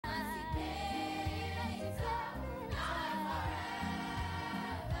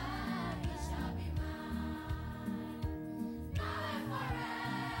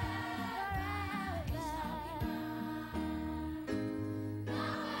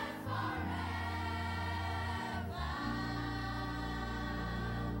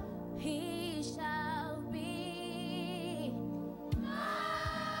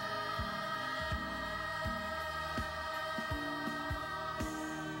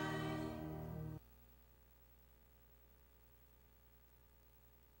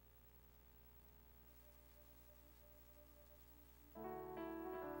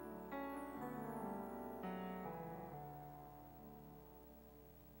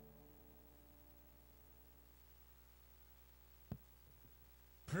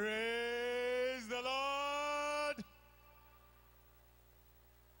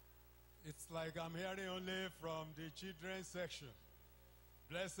like I'm hearing only from the children's section.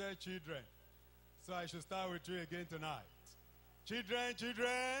 Blessed children. So I should start with you again tonight. Children,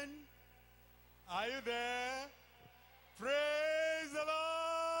 children, are you there? Praise the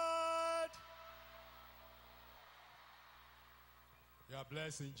Lord. You are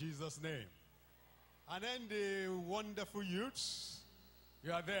blessed in Jesus' name. And then the wonderful youths,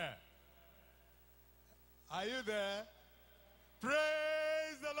 you are there. Are you there?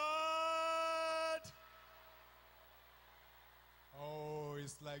 Praise the Lord. Oh,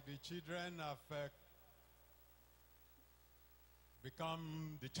 it's like the children have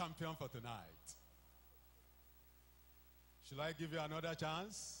become the champion for tonight. Should I give you another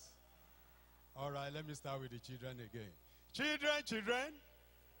chance? All right, let me start with the children again. Children, children,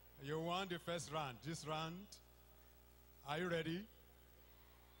 you won the first round. This round, are you ready?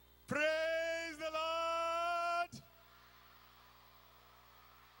 Praise the Lord.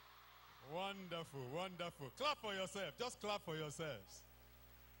 Wonderful, wonderful. Clap for yourself. Just clap for yourselves.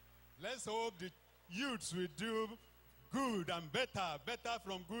 Let's hope the youths will do good and better. Better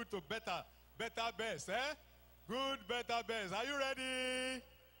from good to better. Better best, eh? Good, better, best. Are you ready?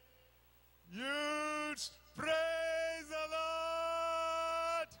 Youths, praise the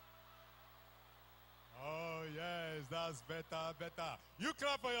Lord. Oh, yes, that's better, better. You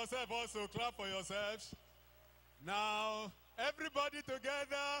clap for yourself also. Clap for yourselves. Now, everybody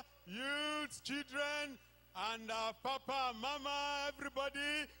together, youths, children, and papa, mama,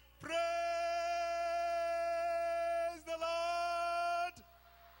 everybody, praise the Lord.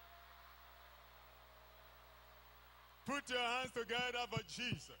 Put your hands together for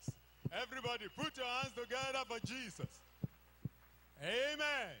Jesus. Everybody, put your hands together for Jesus.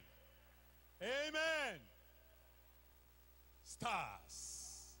 Amen. Amen.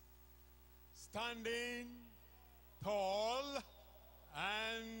 Stars. Standing tall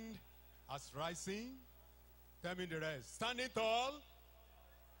and as rising. Tell me the rest. Standing tall.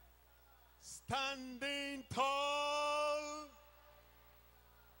 Standing tall.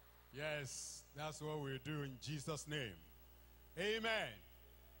 Yes, that's what we do in Jesus' name. Amen.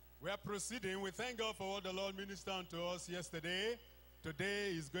 We are proceeding. We thank God for what the Lord ministered unto us yesterday.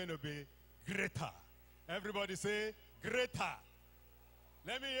 Today is going to be greater. Everybody say, greater.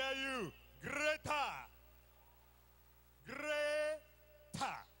 Let me hear you. Greater.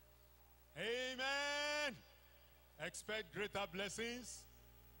 Greater. Amen. Expect greater blessings,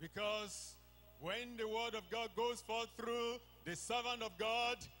 because when the word of God goes forth through the servant of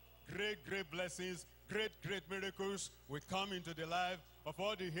God, great, great blessings, great, great miracles will come into the life of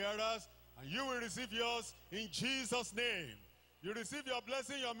all the hearers, and you will receive yours in Jesus' name. You receive your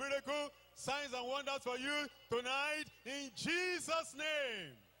blessing, your miracle, signs and wonders for you tonight in Jesus'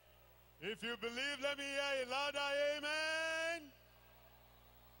 name. If you believe, let me hear a louder amen.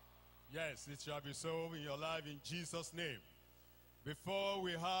 Yes, it shall be so in your life in Jesus' name. Before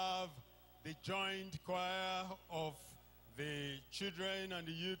we have the joint choir of the children and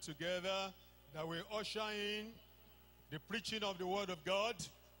the youth together that will usher in the preaching of the word of God,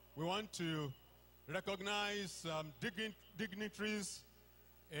 we want to recognize dignitaries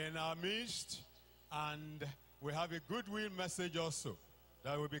in our midst, and we have a goodwill message also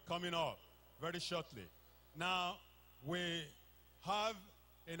that will be coming up very shortly. Now, we have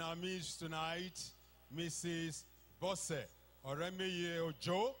in our midst tonight Mrs. Bosse Oremeye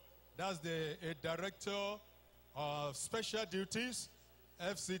Ojo. That's the director of special duties,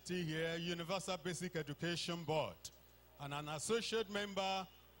 FCT here, Universal Basic Education Board, and an associate member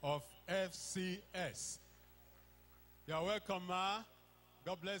of FCS. You are welcome, ma.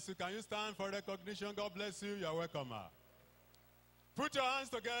 God bless you. Can you stand for recognition? God bless you. You are welcome, ma. Put your hands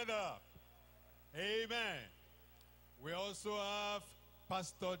together. Amen. We also have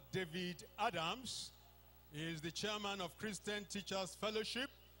Pastor David Adams. He is the chairman of Christian Teachers Fellowship.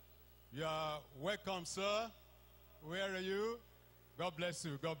 You are welcome, sir. Where are you? God bless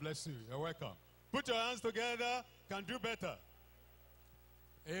you. God bless you. You're welcome. Put your hands together. Can do better.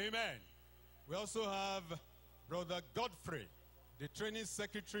 Amen. We also have Brother Godfrey, the training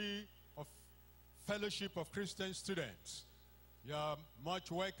secretary of Fellowship of Christian Students. You are much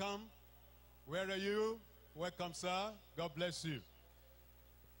welcome. Where are you? Welcome, sir. God bless you.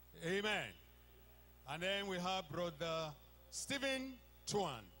 Amen. And then we have Brother Stephen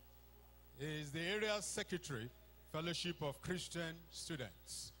Chuan. He is the area secretary, Fellowship of Christian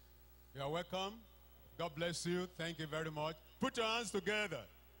Students. You are welcome. God bless you. Thank you very much. Put your hands together.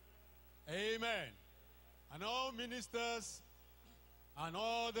 Amen. And all ministers and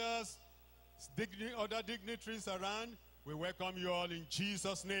others, other dignitaries around, we welcome you all in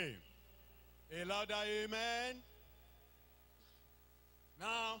Jesus' name. A louder amen.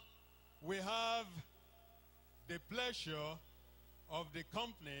 Now, we have the pleasure of the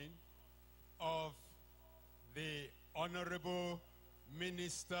company of the Honorable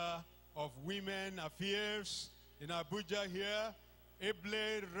Minister of Women Affairs in Abuja here,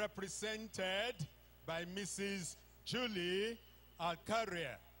 ably represented by Mrs. Julie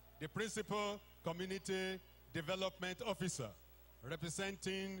Alcaria, the Principal Community Development Officer,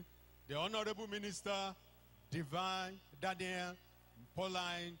 representing the Honorable Minister Divine Daniel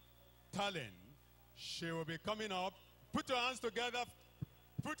Pauline Tallinn. She will be coming up. Put your hands together.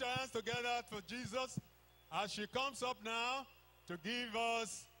 Put your hands together for Jesus as she comes up now to give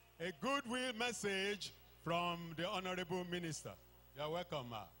us a goodwill message from the Honorable Minister. You're welcome,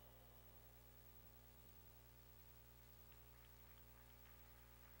 ma.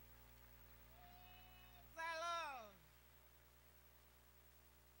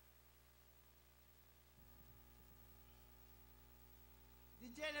 The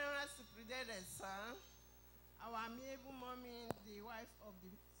General Superintendent, sir, our amiable mommy, the wife of the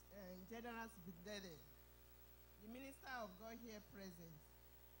General Superintendent, the Minister of God here present,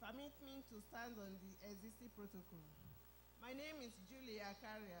 permit me to stand on the existing protocol. My name is Julie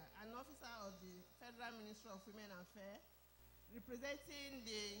Alcaria, an officer of the Federal Ministry of Women Affairs, representing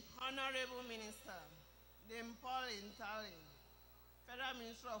the Honorable Minister, Dame Pauline Tallinn, Federal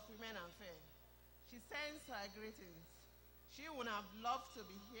Ministry of Women Affairs. She sends her greetings. She would have loved to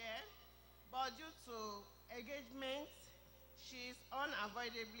be here, but due to engagements, she is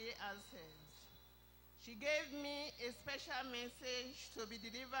unavoidably absent. She gave me a special message to be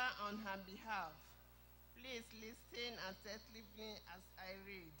delivered on her behalf. Please listen attentively as I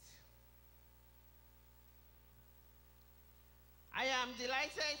read. I am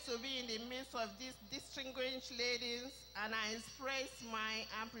delighted to be in the midst of these distinguished ladies, and I express my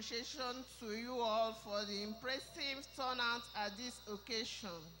appreciation to you all for the impressive turnout at this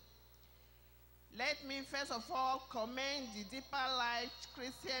occasion. Let me first of all commend the Deeper Life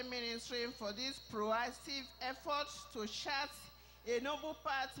Christian Ministry for this proactive effort to chart a noble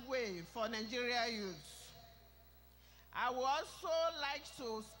pathway for Nigeria youth. I would also like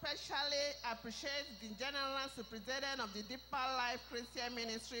to specially appreciate the General Superintendent of the Deeper Life Christian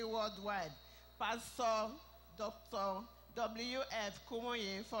Ministry Worldwide, Pastor Dr. W.F.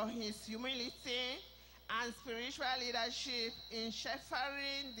 KUMUYI, for his humility and spiritual leadership in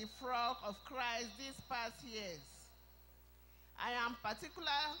shepherding the flock of Christ these past years. I am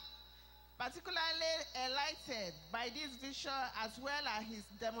particularly elated by this vision as well as his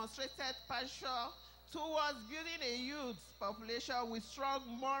demonstrated passion towards building a youth population with strong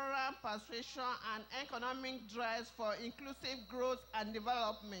moral persuasion and economic drives for inclusive growth and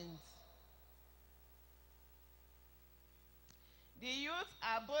development. The youth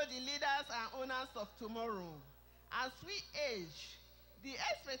are both the leaders and owners of tomorrow. As we age, the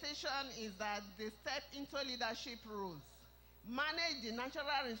expectation is that they step into leadership roles, manage the natural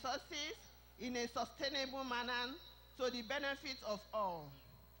resources in a sustainable manner to the benefit of all.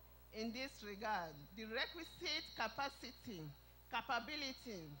 In this regard, the requisite capability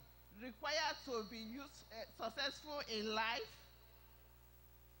required to be successful in life,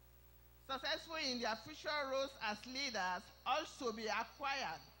 successful in their future roles as leaders, also be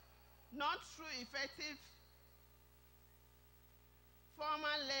acquired, not through effective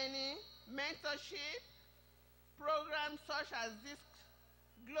formal learning, mentorship, programs such as this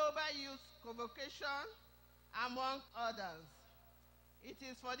Global Youth Convocation, among others. It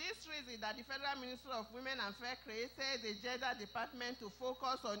is for this reason that the Federal Ministry of Women Affairs created the Gender Department to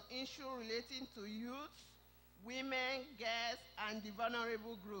focus on issues relating to youth, women, girls, and the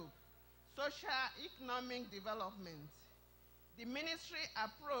vulnerable group, social economic development. The ministry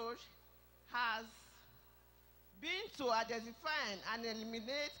approach has been to identify and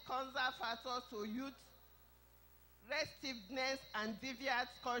eliminate concern factors to youth restiveness and deviant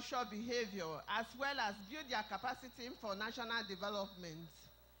cultural behavior, as well as build their capacity for national development.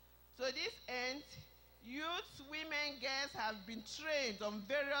 To this end, youth, women, girls have been trained on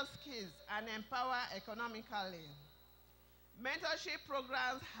various skills and empowered economically. Mentorship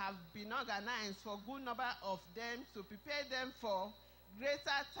programs have been organized for a good number of them to prepare them for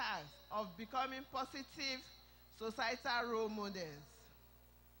greater tasks of becoming positive societal role models.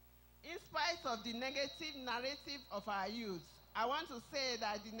 In spite of the negative narrative of our youth, I want to say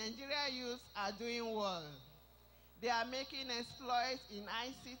that the Nigerian youth are doing well. They are making exploits in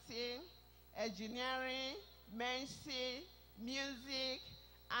ICT, engineering, medicine, music,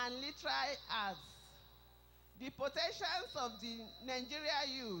 and literary arts. The potentials of the Nigerian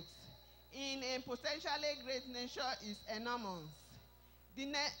youth in a potentially great nation is enormous. The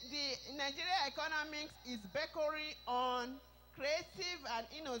Nigerian economics is beckoning on creative and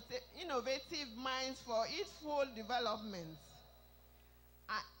innovative minds for its full development.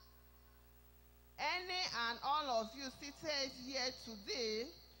 Any and all of you seated here today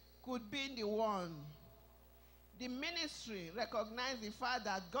could be the one. The ministry recognizes the fact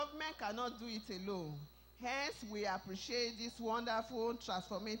that government cannot do it alone. Hence, we appreciate this wonderful,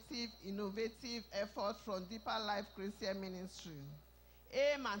 transformative, innovative effort from Deeper Life Christian Ministry,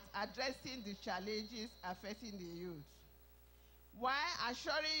 aimed at addressing the challenges affecting the youth, while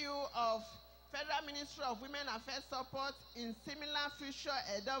assuring you of Federal Ministry of Women Affairs support in similar future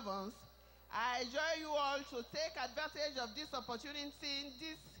endeavors. I urge you all to take advantage of this opportunity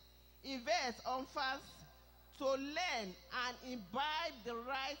this event offers to learn and imbibe the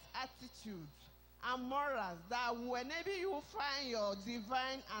right attitude and morals that will enable you find your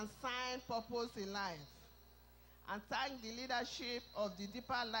divine and assigned purpose in life. And thank the leadership of the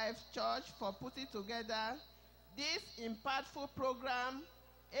Deeper Life Church for putting together this impactful program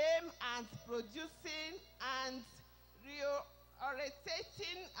aimed at producing and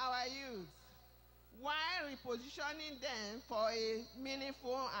reorientating our youth, while repositioning them for a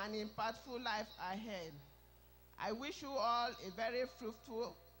meaningful and impactful life ahead. I wish you all a very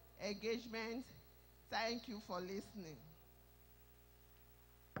fruitful engagement. Thank you for listening.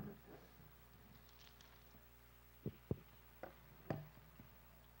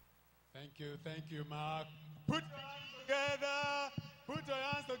 Thank you, Mark. Put your hands together. Put your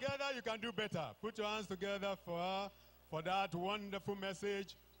hands together. You can do better. Put your hands together for that wonderful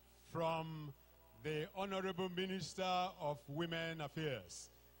message from the Honorable Minister of Women Affairs.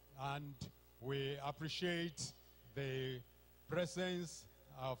 And we appreciate the presence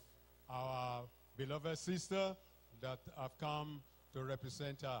of our beloved sister that have come to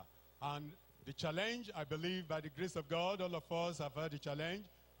represent her. And the challenge, I believe, by the grace of God, all of us have heard the challenge,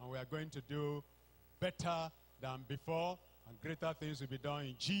 and we are going to do better than before, and greater things will be done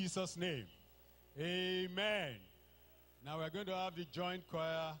in Jesus' name. Amen. Now we're going to have the joint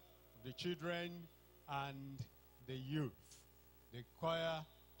choir of the children and the youth. The choir,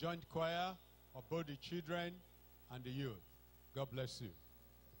 joint choir of both the children and the youth. God bless you.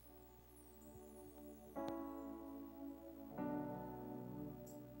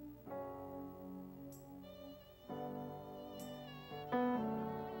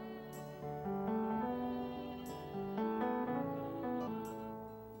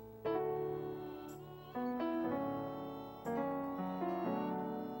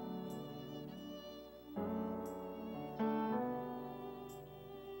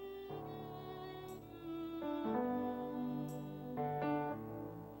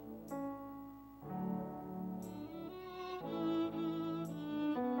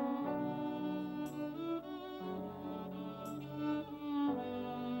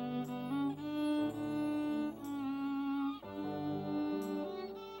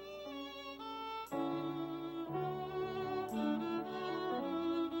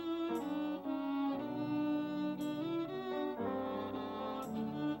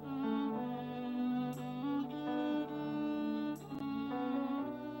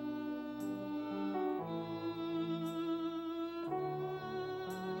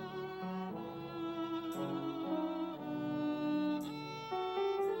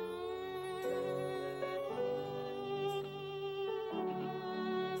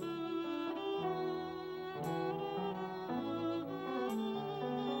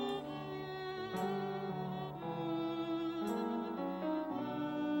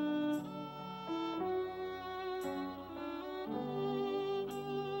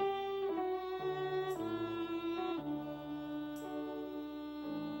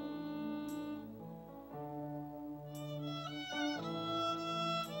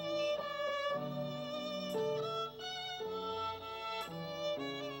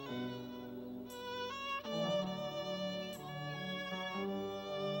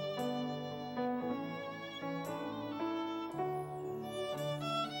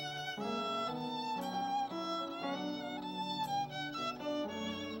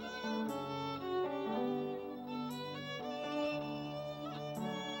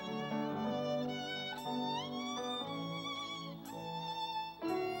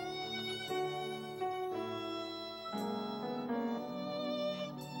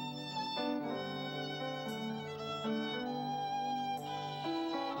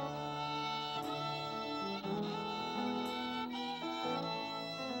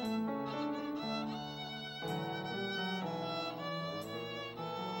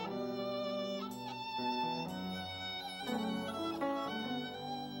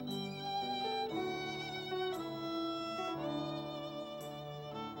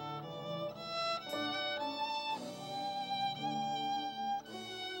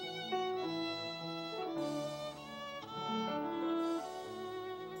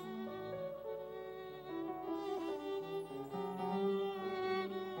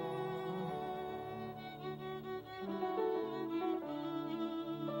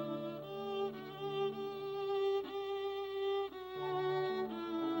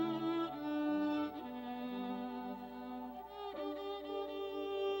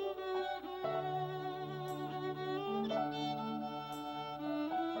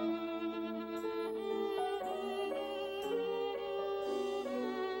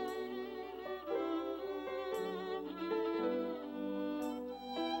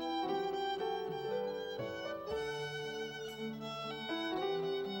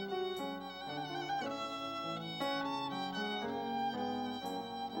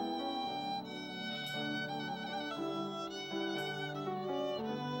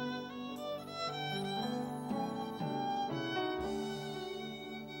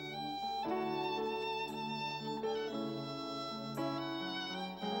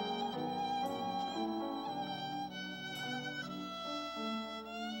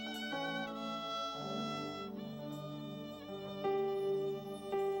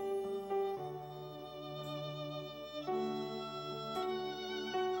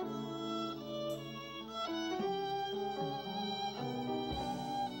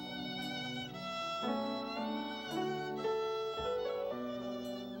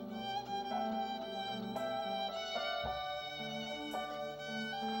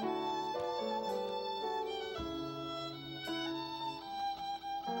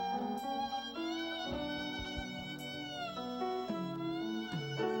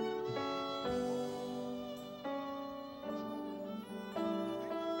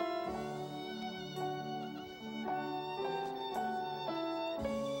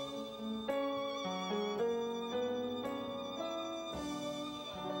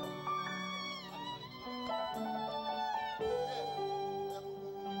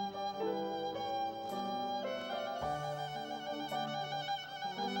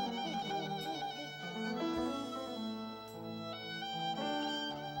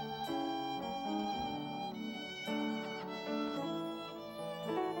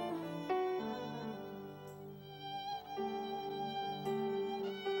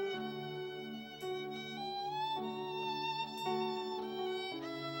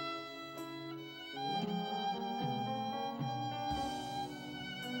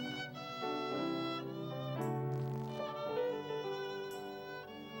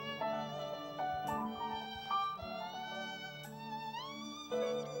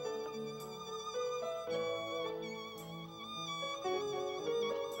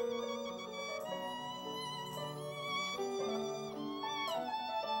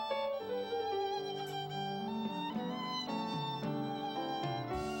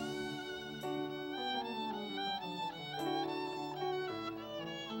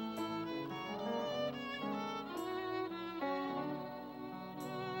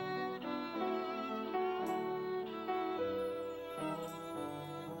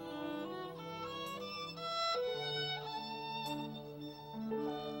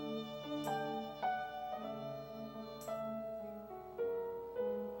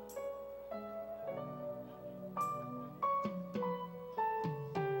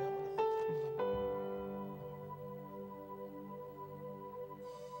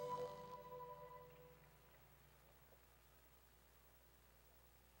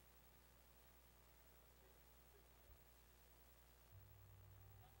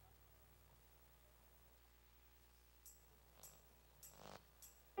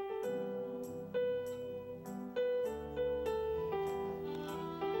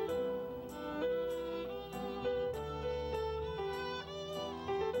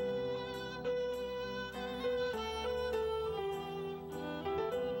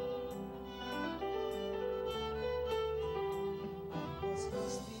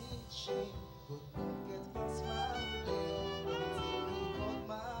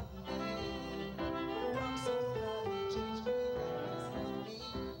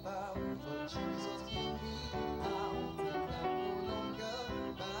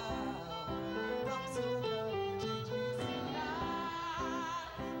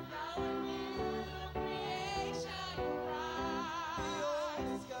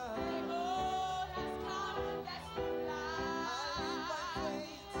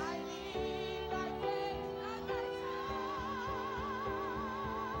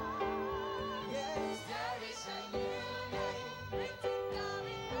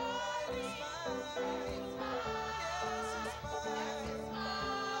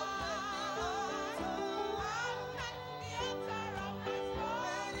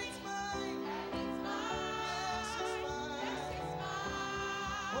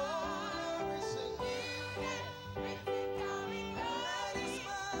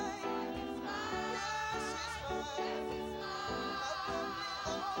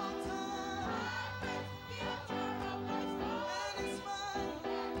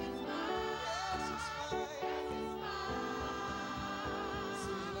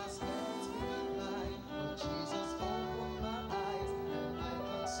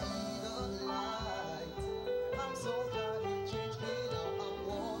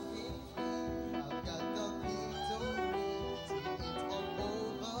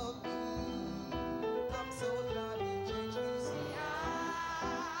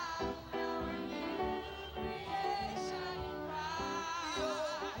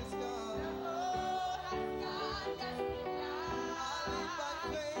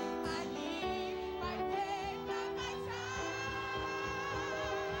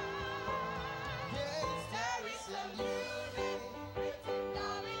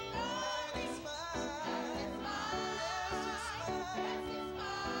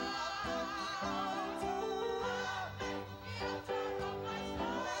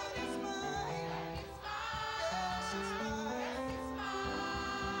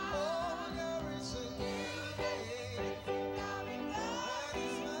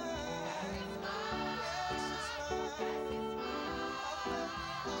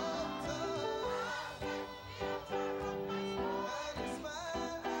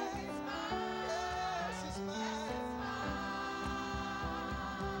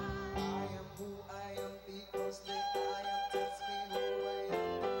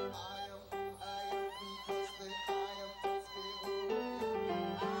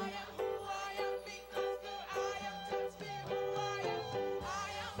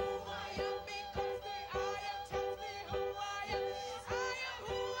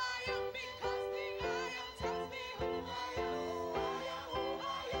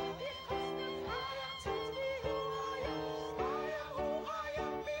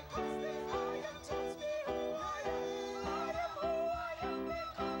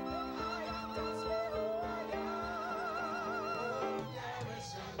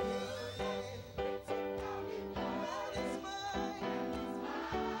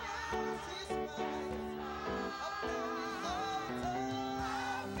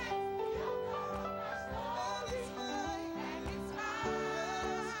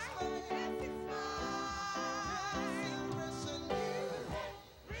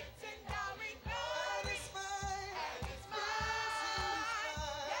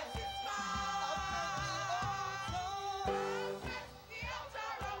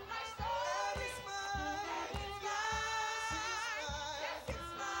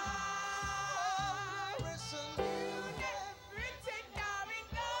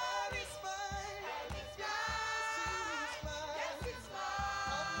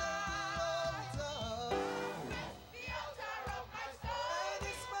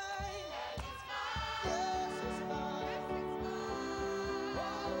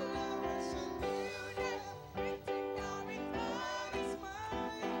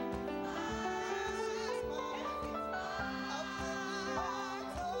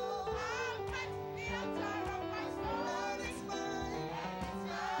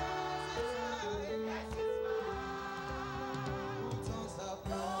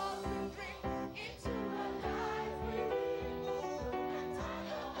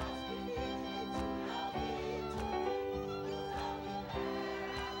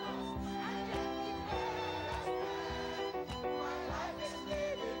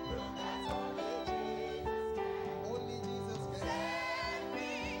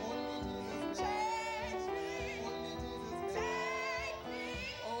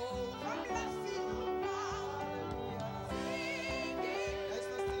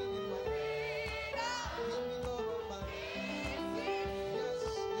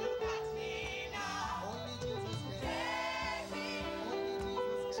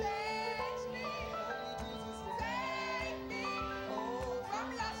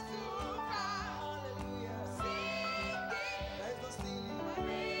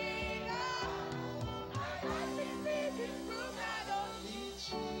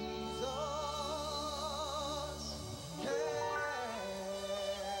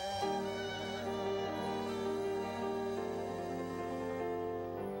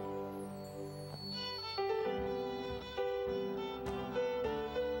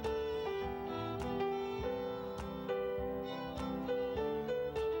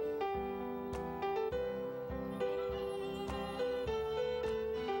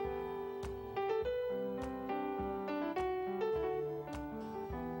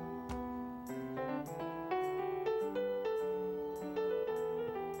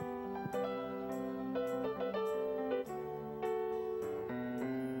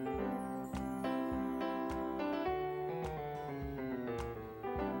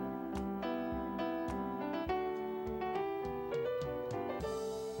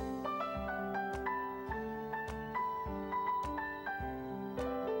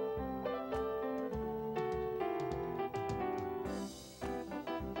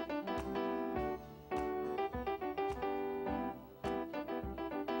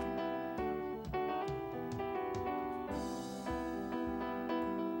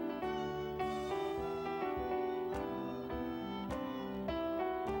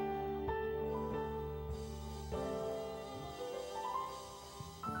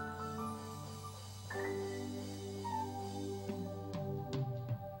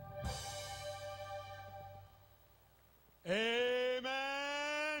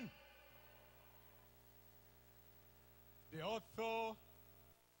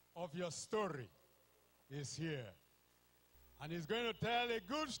 of your story is here. And he's going to tell a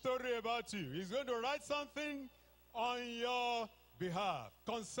good story about you. He's going to write something on your behalf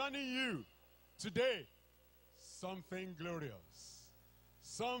concerning you today. Something glorious,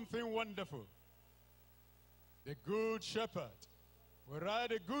 something wonderful. The Good Shepherd will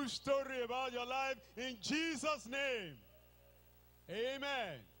write a good story about your life in Jesus' name.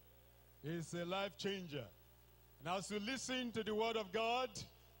 Amen. It's a life changer. And as you listen to the word of God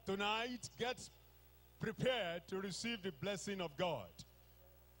tonight, get prepared to receive the blessing of God.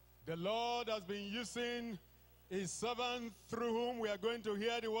 The Lord has been using his servant through whom we are going to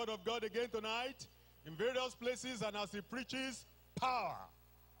hear the word of God again tonight in various places, and as he preaches, power.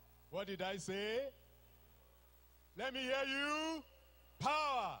 What did I say? Let me hear you.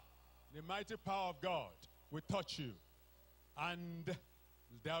 Power. The mighty power of God will touch you. And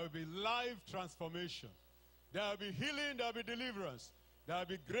there will be life transformation. There will be healing, there will be deliverance. There will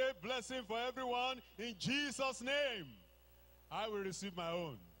be great blessing for everyone in Jesus' name. I will receive my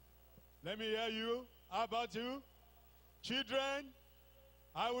own. Let me hear you. How about you? Children,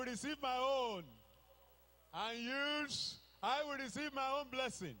 I will receive my own. And youths, I will receive my own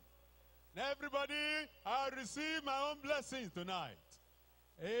blessing. And everybody, I will receive my own blessings tonight.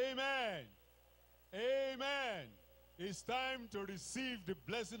 Amen. Amen. It's time to receive the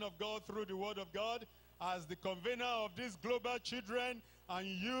blessing of God through the word of God. As the convener of this global children and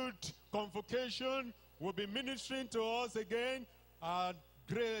youth convocation will be ministering to us again, our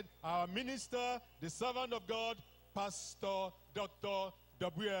minister, the servant of God, Pastor Dr.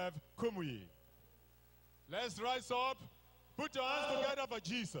 W.F. KUMUYI. Let's rise up. Put your hands together for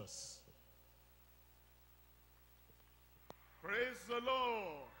Jesus. Praise the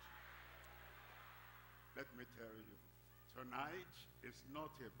Lord. Let me tell you, tonight is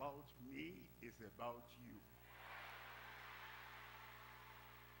not about me, it's about you.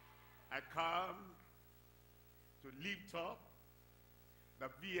 I come to lift up the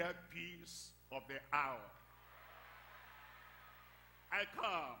VIPs of the hour. I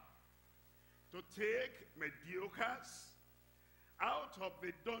come to take mediocres out of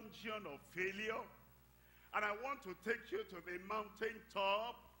the dungeon of failure, and I want to take you to the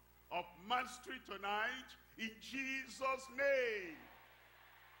mountaintop of mastery tonight in Jesus' name.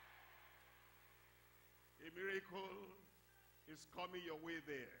 A miracle is coming your way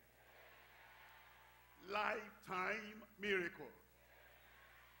there. Lifetime miracle.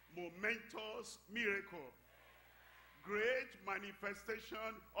 Momentous miracle. Great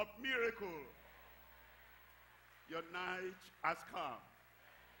manifestation of miracle. Your night has come.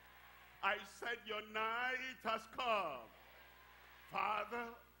 I said your night has come. Father,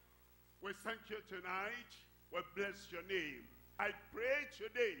 we thank you tonight. We bless your name. I pray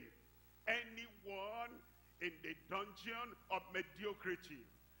today, anyone in the dungeon of mediocrity,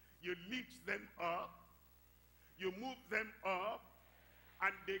 you lift them up, you move them up,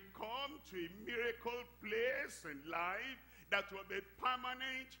 and they come to a miracle place in life that will be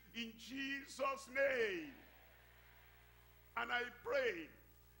permanent in Jesus' name. And I pray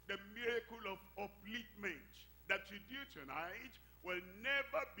the miracle of upliftment that you do tonight will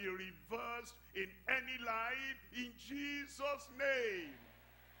never be reversed in any life in Jesus' name.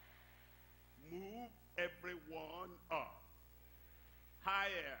 Move everyone up.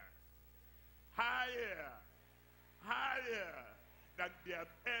 Higher, higher, higher than they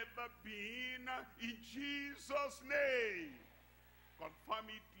have ever been in Jesus' name. Confirm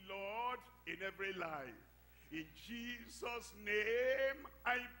it, Lord, in every life. In Jesus' name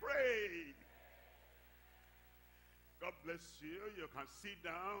I pray. God bless you. You can sit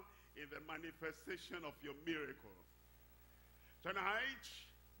down in the manifestation of your miracle. Tonight,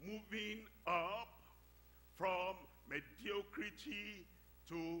 moving up from mediocrity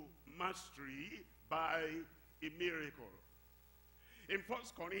to mastery by a miracle. In 1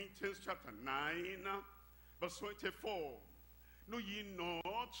 Corinthians chapter 9, verse 24, know ye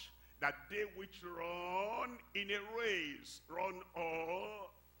not that they which run in a race run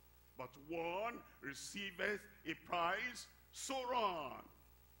all, but one receiveth a prize? So run.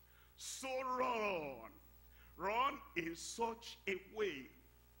 So run. Run in such a way.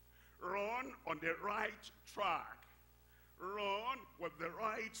 Run on the right track. Run with the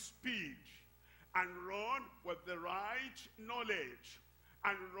right speed. And run with the right knowledge.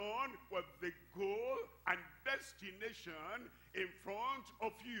 And run with the goal and destination in front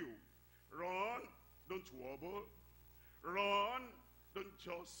of you. Run, don't wobble. Run, don't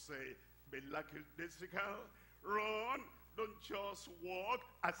just say, be lackadaisical. Run, don't just walk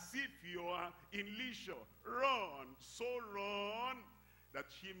as if you are in leisure. Run, so run that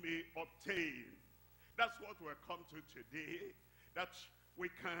ye may obtain. That's what we'll come to today. That we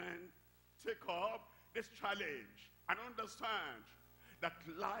can take up this challenge and understand that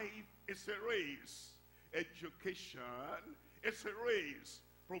life is a race. Education is a race.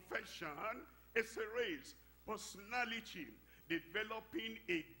 Profession is a race. Personality, developing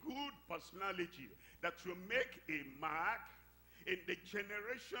a good personality that will make a mark in the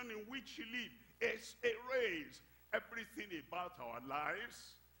generation in which you live, is a race. Everything about our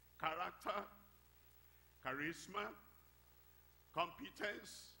lives, character, charisma,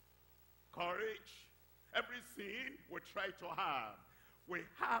 competence, courage, everything we try to have, we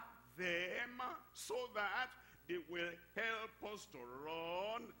have them so that they will help us to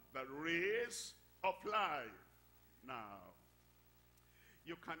run the race of life. Now,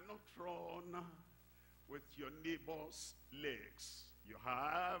 you cannot run with your neighbor's legs. You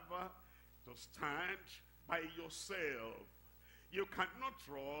have to stand by yourself. You cannot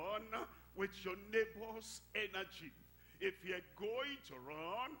run with your neighbor's energy. If you're going to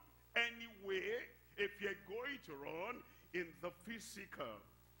run anyway, if you're going to run in the physical,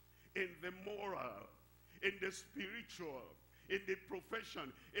 in the moral, in the spiritual, in the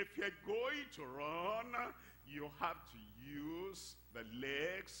profession, if you're going to run, you have to use the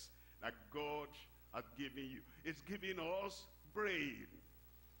legs that God has given you. It's giving us brain,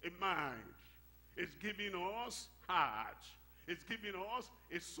 a mind. It's giving us heart. It's giving us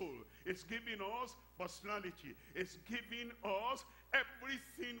a soul. It's giving us personality. It's giving us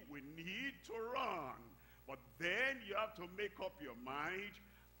everything we need to run. But then you have to make up your mind,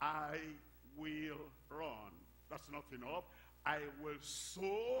 I will run. That's not enough. I will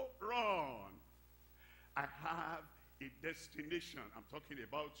so run. I have a destination. I'm talking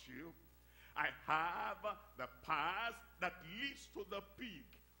about you. I have the path that leads to the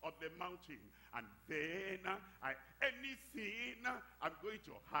peak of the mountain. And then anything I'm going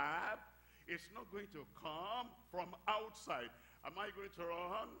to have is not going to come from outside. Am I going to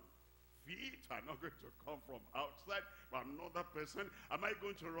run? Feet are not going to come from outside, from another person. Am I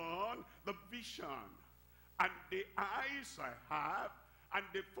going to run? The vision and the eyes I have and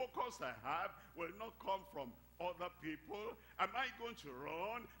the focus I have will not come from other people. Am I going to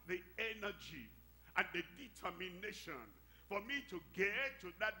run? The energy and the determination for me to get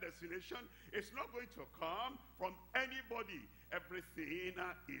to that destination is not going to come from anybody. Everything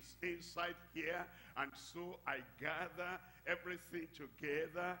is inside here, and so I gather everything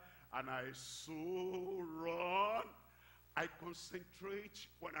together and I so run. I concentrate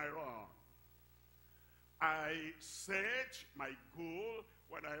when I run. I set my goal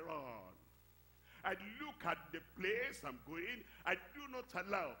when I run. I look at the place I'm going. I do not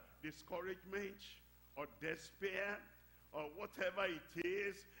allow discouragement or despair or whatever it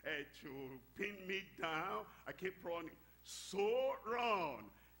is to pin me down. I keep running. So run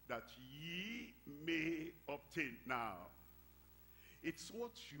that ye may obtain. Now, it's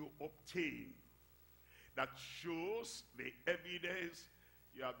what you obtain that shows the evidence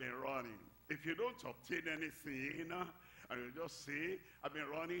you have been running. If you don't obtain anything, and you just say, I've been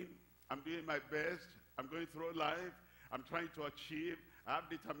running, I'm doing my best, I'm going through life, I'm trying to achieve, I have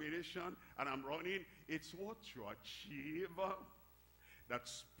determination, and I'm running. It's what you achieve that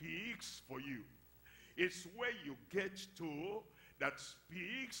speaks for you. It's where you get to that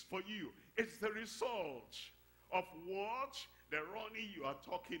speaks for you. It's the result of what the running you are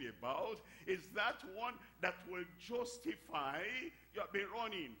talking about is that one that will justify you have been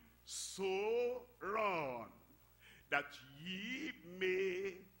running. So run that ye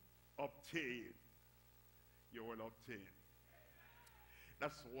may obtain. You will obtain.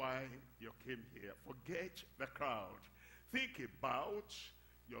 That's why you came here. Forget the crowd. Think about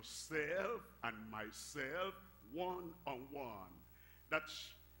yourself and myself one-on-one. That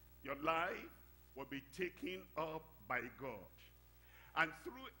your life will be taken up by God. And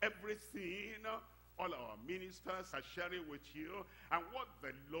through everything, all our ministers are sharing with you, and what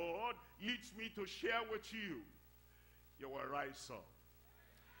the Lord leads me to share with you, you will rise up.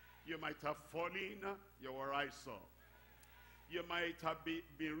 You might have fallen, you will rise up. You might have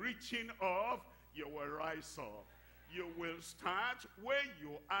been reaching up, you will rise up. You will start where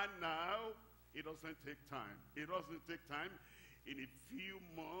you are now. It doesn't take time. It doesn't take time. In a few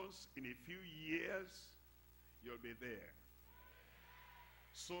months, in a few years, you'll be there.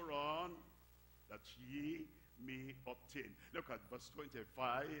 So run that ye may obtain. Look at verse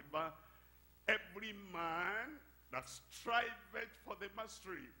 25. Every man that striveth for the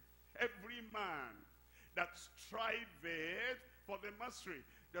mastery. Every man that striveth for the mastery.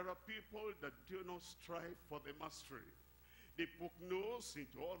 There are people that do not strive for the mastery. They poke nose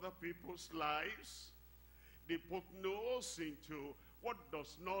into other people's lives. They poke nose into what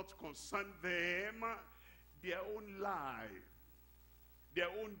does not concern them, their own life. their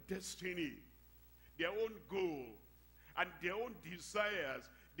own destiny, their own goal, and their own desires,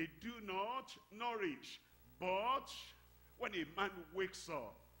 they do not nourish. But when a man wakes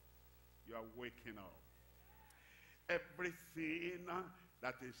up, you are waking up. Everything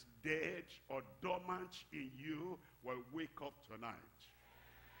that is dead or dormant in you will wake up tonight.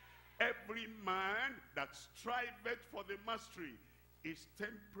 Every man that striveth for the mastery is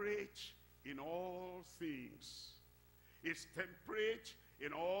temperate in all things. Is temperate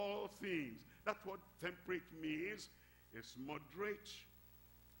in all things. That's what temperate means. It's moderate,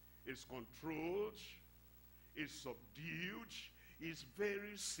 it's controlled, it's subdued, it's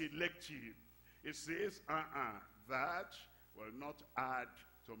very selective. It says, that will not add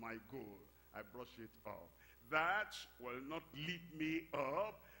to my goal. I brush it off. That will not lead me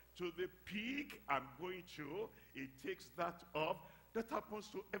up to the peak I'm going to. It takes that off. That happens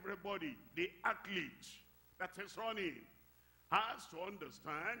to everybody. The athlete that is running has to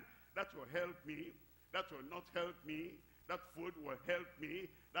understand that will help me, that will not help me, that food will help me,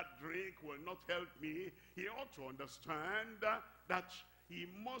 that drink will not help me. He ought to understand that he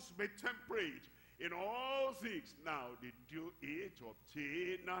must be temperate in all things. Now they do it to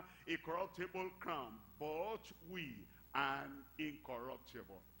obtain a corruptible crown, but we are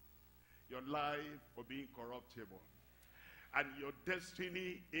incorruptible. Your life will be incorruptible, and your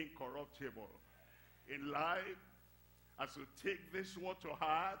destiny incorruptible. In life, as you take this word to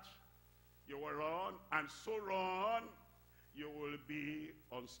heart, you will run, and so run, you will be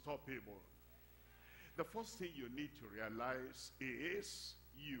unstoppable. The first thing you need to realize is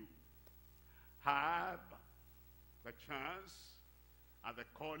you have the chance and the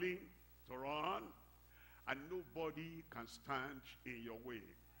calling to run, and nobody can stand in your way.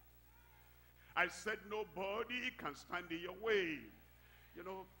 I said nobody can stand in your way. You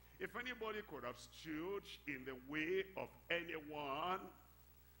know, if anybody could have stood in the way of anyone,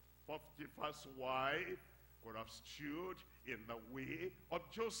 Potiphar's wife could have stood in the way of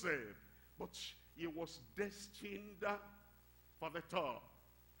Joseph, but he was destined for the top.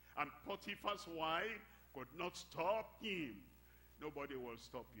 And Potiphar's wife could not stop him. Nobody will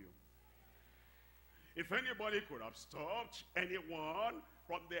stop you. If anybody could have stopped anyone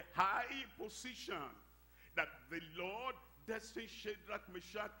from the high position that the Lord destined Shadrach,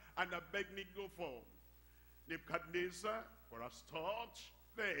 Meshach, and Abednego for, Nebuchadnezzar could have stopped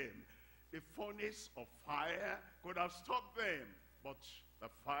them. The furnace of fire could have stopped them, but the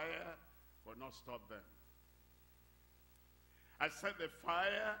fire could not stop them. I said the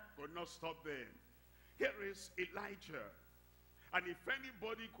fire could not stop them. Here is Elijah. And if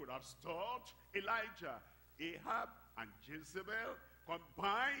anybody could have stopped Elijah, Ahab and Jezebel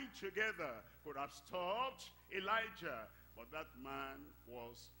combined together could have stopped Elijah. But that man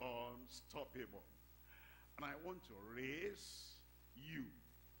was unstoppable. And I want to raise you.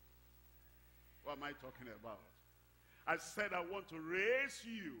 What am I talking about? I said I want to raise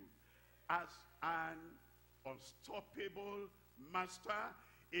you as an unstoppable master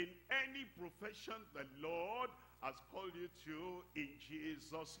in any profession the Lord has called you to, in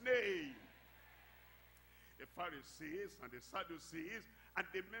Jesus' name. The Pharisees and the Sadducees and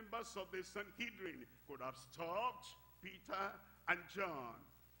the members of the Sanhedrin could have stopped Peter and John.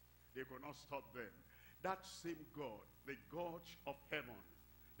 They could not stop them. That same God, the God of heaven,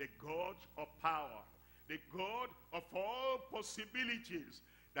 the God of power, the God of all possibilities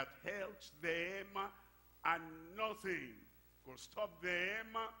that helped them and nothing could stop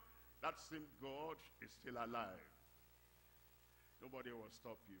them, that same God is still alive. Nobody will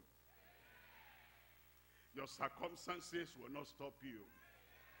stop you. Your circumstances will not stop you.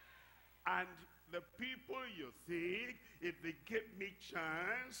 And the people you think, if they give me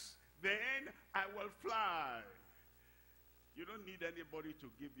chance, then I will fly. You don't need anybody to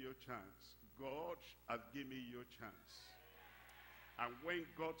give you a chance. God has given you a chance. And when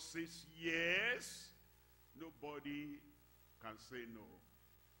God says yes, nobody can say no.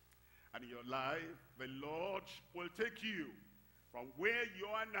 And in your life, the Lord will take you from where you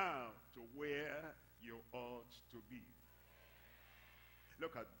are now to where you ought to be.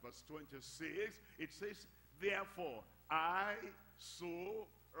 Look at verse 26. It says, therefore, I so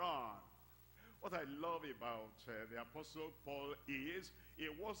run. What I love about the Apostle Paul is, he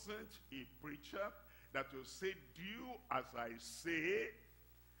wasn't a preacher that will say, do as I say,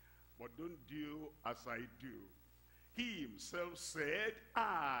 but don't do as I do. He himself said,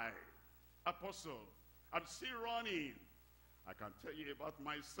 I, Apostle, I'm still running. I can tell you about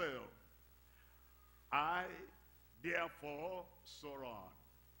myself. I, therefore, so run.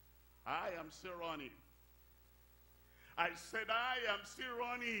 I am still running. I said, I am still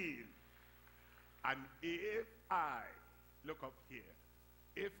running. And if I, look up here,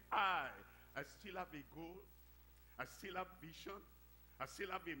 I still have a goal, I still have vision, I still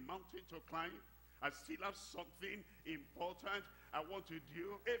have a mountain to climb, I still have something important I want to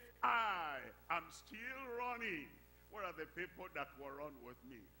do. If I am still running, what are the people that will run with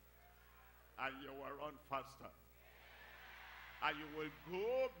me? And you will run faster. And you will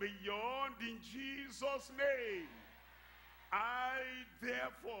go beyond in Jesus' name. I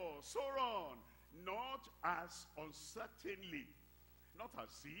therefore so run, not as uncertainly, not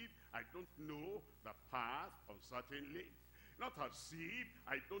as if I don't know the path uncertainly, not as if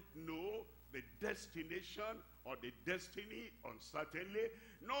I don't know the destination or the destiny uncertainly,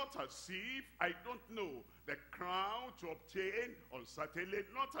 not as if I don't know the crown to obtain uncertainly,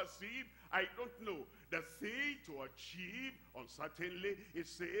 not as if I don't know the thing to achieve uncertainly. It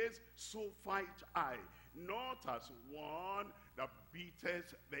says, so fight I, not as one that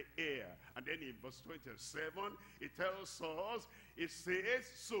beateth the air. And then in verse 27, it tells us, it says,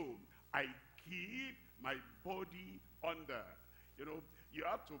 so I keep my body under. You know, you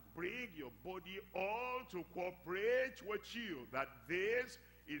have to bring your body all to cooperate with you, that this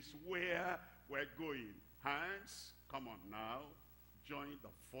is where we're going. Hands, come on now, join the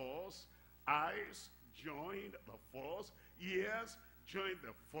force. Eyes, join the force. Ears, join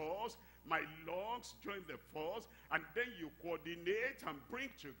the force. My lungs, join the force. And then you coordinate and bring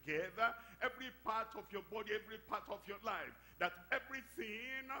together every part of your body, every part of your life, that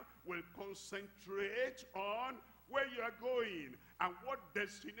everything will concentrate on where you are going and what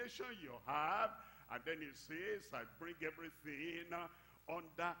destination you have. And then it says, I bring everything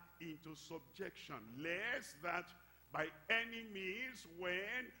under into subjection, lest that by any means,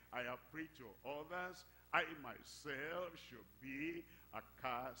 when I have preached to others, I myself should be a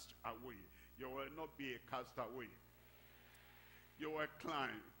cast away. You will not be a cast away. You will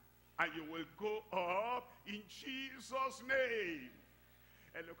climb and you will go up in Jesus' name.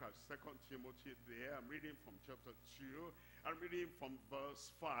 And look at 2 Timothy there. I'm reading from chapter 2. I'm reading from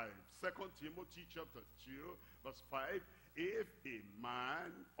verse 5. 2 Timothy chapter 2, verse 5. If a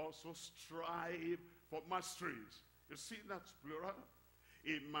man also strive for masteries. You see, that's plural.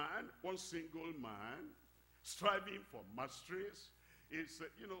 A man, one single man, striving for masteries. Is,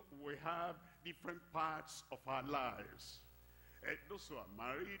 you know, we have different parts of our lives. And those who are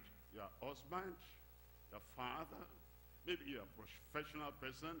married, your husband, your father, maybe you're a professional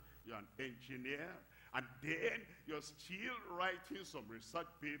person, you're an engineer, and then you're still writing some research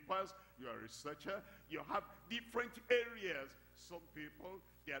papers, you're a researcher, you have different areas. Some people,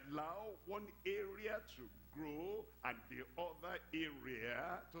 they allow one area to grow and the other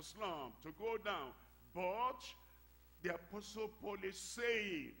area to slump, to go down. But the Apostle Paul is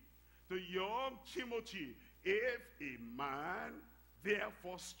saying to young Timothy, if a man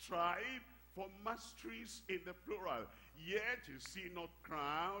therefore strive for masteries in the plural, yet is he not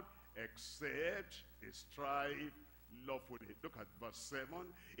crowned, except he strive lawfully. Look at verse 7.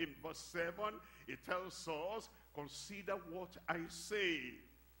 In verse 7, it tells us, consider what I say.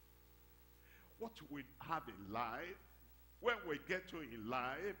 What we have in life, where we get to in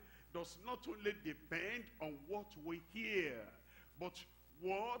life, does not only depend on what we hear, but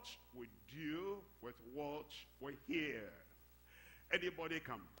what we do with what we hear. Anybody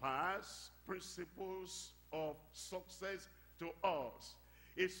can pass principles of success to us.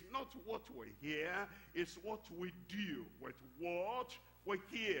 It's not what we hear, it's what we do with what we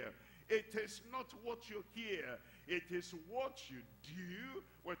hear. It is not what you hear, it is what you do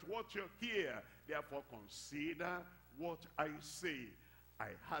with what you hear. Therefore consider what I say. I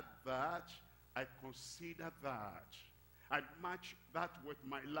had that, I consider that. I match that with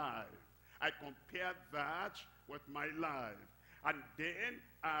my life. I compare that with my life. And then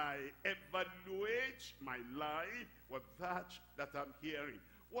I evaluate my life with that I'm hearing.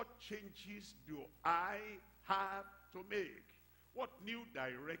 What changes do I have to make? What new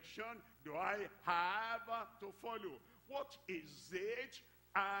direction do I have to follow? What is it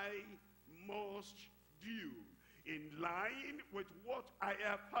I must do in line with what I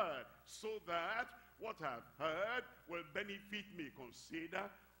have heard, so that what I've heard will benefit me? Consider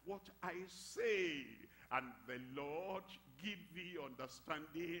what I say, and the Lord give thee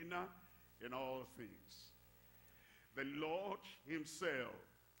understanding in all things. The Lord himself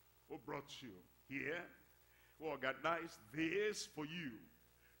who brought you here, who organized this for you,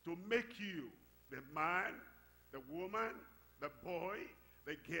 to make you the man, the woman, the boy,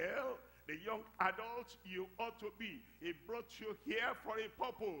 the girl, the young adult you ought to be. He brought you here for a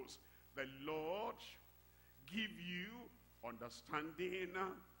purpose. The Lord give you understanding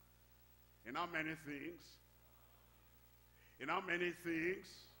in how many things? In how many things?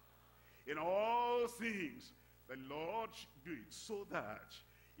 In all things. The Lord do it so that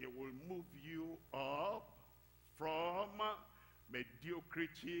it will move you up from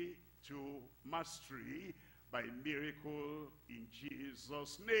mediocrity to mastery by miracle in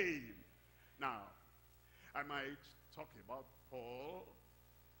Jesus' name. Now, I might talk about Paul,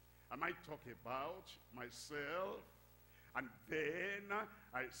 I might talk about myself, and then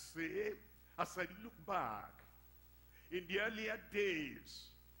I say, as I look back in the earlier days,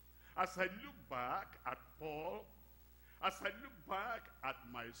 as I look back at Paul, as I look back at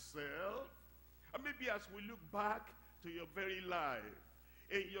myself, and maybe as we look back to your very life,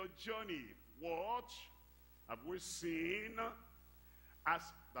 in your journey, what have we seen as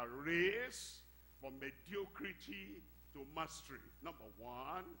the race from mediocrity to mastery? Number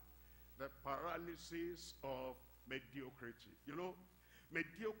one, the paralysis of mediocrity. You know,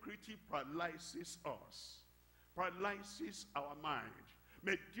 mediocrity paralyzes us, paralyzes our mind.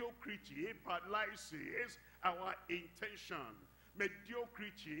 Mediocrity paralyzes our intention.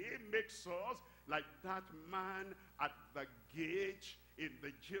 Mediocrity makes us like that man at the gate in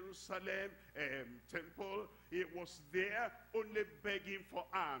the Jerusalem temple. He was there only begging for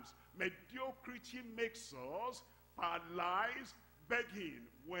alms. Mediocrity makes us paralyzed, begging,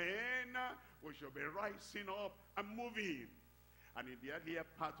 when we should be rising up and moving. And in the earlier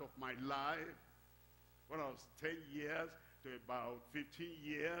part of my life, when I was 10 years to about 15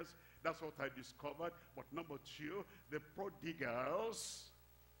 years, that's what I discovered. But number two, the prodigals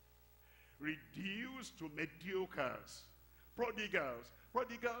reduced to mediocres.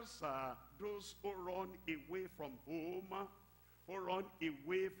 Prodigals are those who run away from home, who run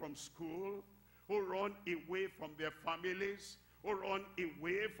away from school, who run away from their families, who run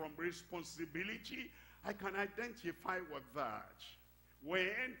away from responsibility. I can identify with that.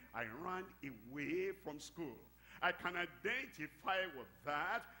 When I ran away from school, I can identify with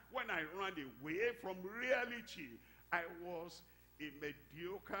that. When I ran away from reality, I was a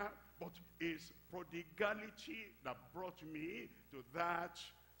mediocre, but it's prodigality that brought me to that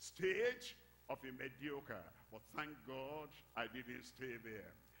stage of a mediocre. But thank God I didn't stay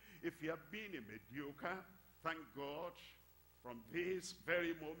there. If you have been a mediocre, thank God from this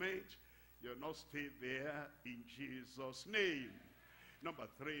very moment, you'll not stay there in Jesus' name. Number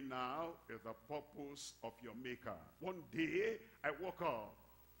three now is the purpose of your maker. One day I woke up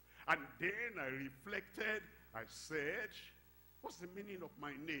and then I reflected. I said, what's the meaning of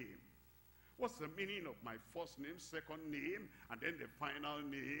my name? What's the meaning of my first name, second name, and then the final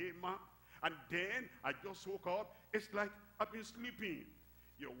name? And then I just woke up. It's like I've been sleeping.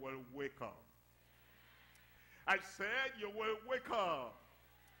 You will wake up. I said you will wake up.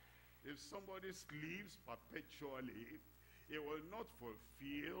 If somebody sleeps perpetually, he will not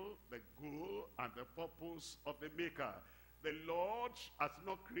fulfill the goal and the purpose of the maker. The Lord has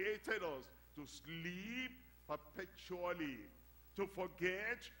not created us to sleep perpetually, to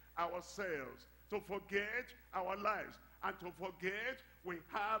forget ourselves, to forget our lives, and to forget we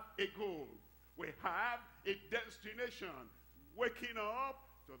have a goal. We have a destination, waking up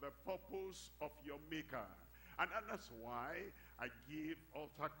to the purpose of your maker. And that's why I give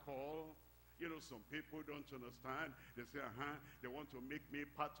altar call. You know, some people don't understand. They say, they want to make me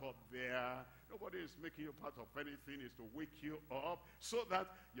part of their... Nobody is making you part of anything. It's to wake you up so that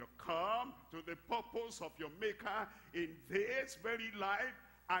you come to the purpose of your maker in this very life.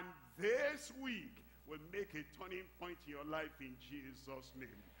 And this week will make a turning point in your life in Jesus'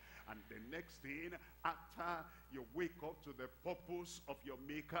 name. And the next thing, after you wake up to the purpose of your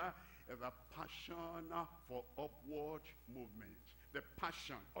maker, is the passion for upward movement. The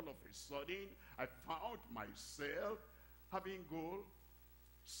passion. All of a sudden, I found myself having goals,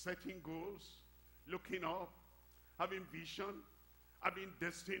 setting goals, looking up, having vision, having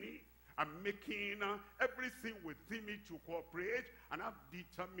destiny, and making everything within me to cooperate and have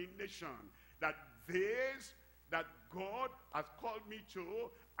determination that this that God has called me to,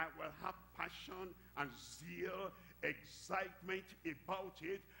 I will have passion and zeal, excitement about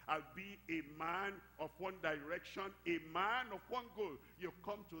it. I'll be a man of one direction, a man of one goal. You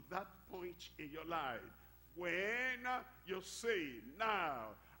come to that point in your life when you say,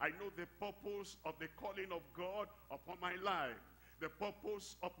 now I know the purpose of the calling of God upon my life, the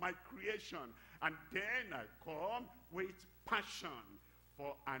purpose of my creation, and then I come with passion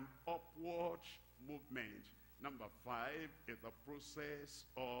for an upward movement. Number 5 is the process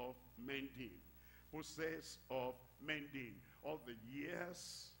of mending. Process of mending. All the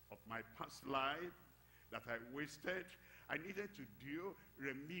years of my past life that I wasted, I needed to do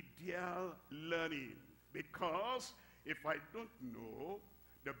remedial learning. Because if I don't know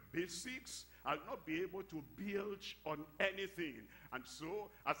the basics, I'll not be able to build on anything. And so,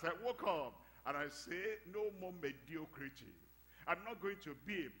 as I woke up, and I say, no more mediocrity. I'm not going to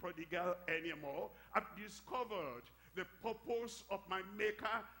be a prodigal anymore. I've discovered the purpose of my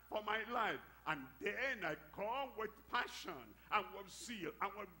Maker for my life. And then I come with passion and with zeal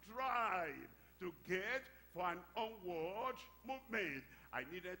and with drive to get for an onward movement. I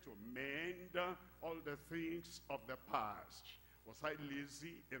needed to mend all the things of the past. Was I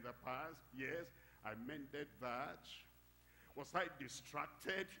lazy in the past? Yes, I mended that. Was I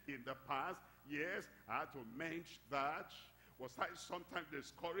distracted in the past? Yes, I had to mend that. Was I sometimes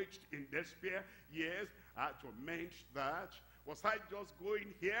discouraged in despair? Yes, I had to mend that. Was I just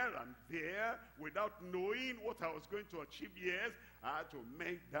going here and there without knowing what I was going to achieve? Yes, I had to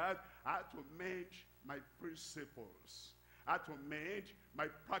mend that. I had to mend my principles. I had to mend my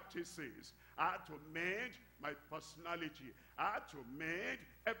practices. I had to mend my personality. I had to mend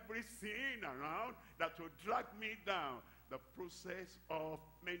everything around that would drag me down. The process of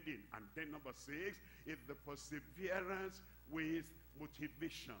mending. And then number 6 is the perseverance with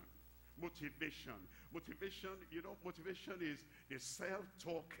motivation. Motivation. Motivation, you know, motivation is the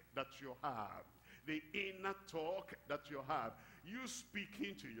self-talk that you have. The inner talk that you have. You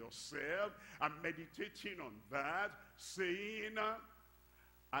speaking to yourself and meditating on that, saying,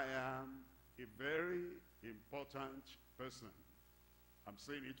 I am a very important person. I'm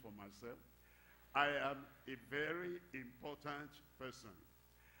saying it for myself. I am a very important person.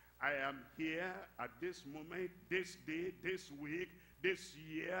 I am here at this moment, this day, this week, this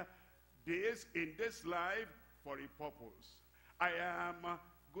year, in this life for a purpose. I am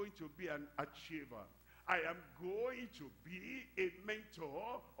going to be an achiever. I am going to be a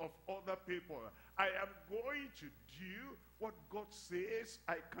mentor of other people. I am going to do what God says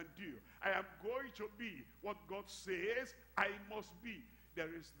I can do. I am going to be what God says I must be. There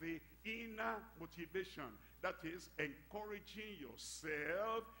is the inner motivation, that is encouraging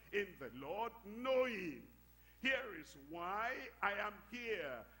yourself in the Lord, knowing here is why I am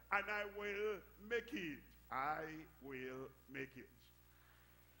here, and I will make it. I will make it.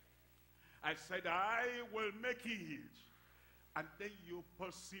 I said, I will make it. And then you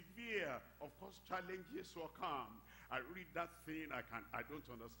persevere. Of course, challenges will come. I read that thing, I don't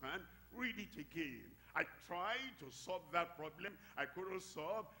understand. Read it again. I tried to solve that problem. I couldn't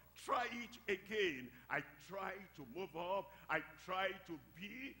solve. Try it again. I tried to move up. I tried to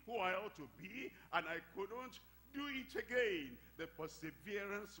be who I ought to be, and I couldn't. Do it again. The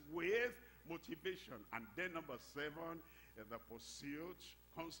perseverance with motivation. And then number 7 is the pursuit,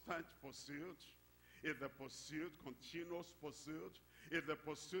 constant pursuit. Is the pursuit, continuous pursuit. Is the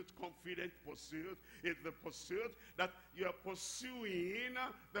pursuit, confident pursuit. Is the pursuit that you are pursuing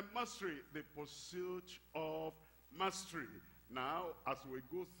the mastery, the pursuit of mastery. Now, as we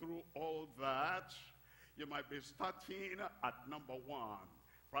go through all that, you might be starting at number 1.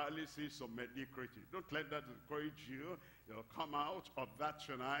 Paralysis of mediocrity. Don't let that discourage you. You'll come out of that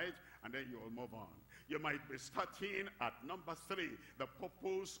tonight, and then you'll move on. You might be starting at number 3, the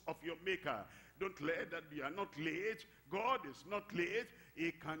purpose of your Maker. Don't let that you are not late. God is not late.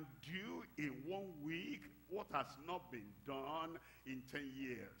 He can do in 1 week what has not been done in 10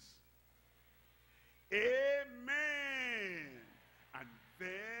 years. Amen. And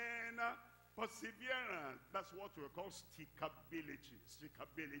then perseverance. That's what we call stickability.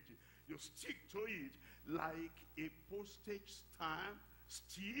 Stickability. You stick to it like a postage stamp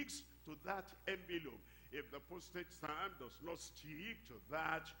sticks to that envelope. If the postage stamp does not stick to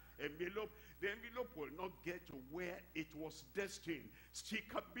that envelope, the envelope will not get to where it was destined.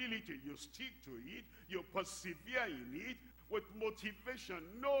 Stickability, you stick to it, you persevere in it with motivation,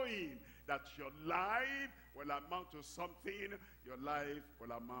 knowing that your life will amount to something, your life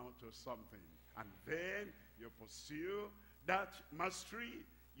will amount to something. And then you pursue that mastery,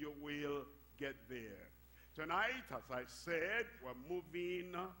 you will get there. Tonight, as I said, we're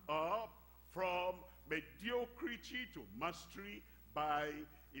moving up from mediocrity to mastery by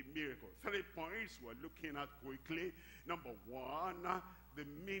a miracle. 3 points we're looking at quickly. Number 1, the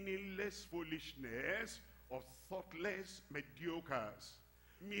meaningless foolishness of thoughtless mediocres.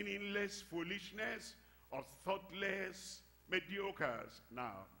 Meaningless foolishness of thoughtless mediocres.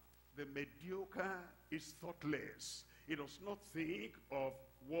 Now, the mediocre is thoughtless. He does not think of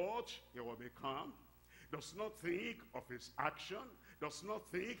what he will become, does not think of his action, does not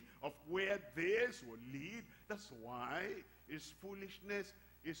think of where this will lead. That's why his foolishness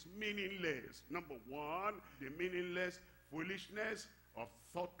is meaningless. Number 1, the meaningless foolishness of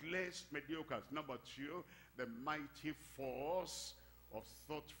thoughtless mediocres. Number 2, the mighty force of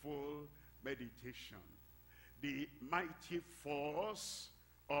thoughtful meditation. The mighty force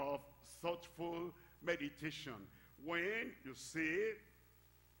of thoughtful meditation. When you say,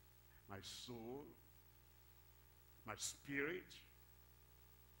 my soul my spirit,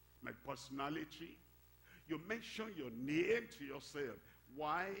 my personality. You mention your name to yourself.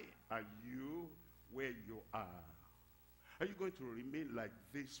 Why are you where you are? Are you going to remain like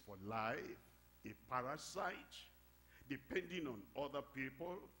this for life? A parasite, depending on other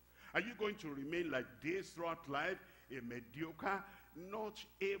people? Are you going to remain like this throughout life? A mediocre, not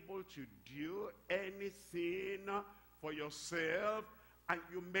able to do anything for yourself, and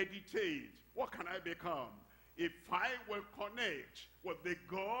you meditate. What can I become? If I will connect with the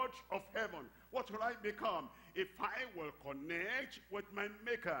God of heaven, what will I become? If I will connect with my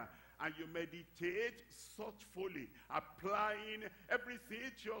Maker, and you meditate thoughtfully, applying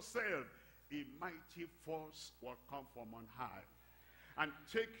everything to yourself, a mighty force will come from on high and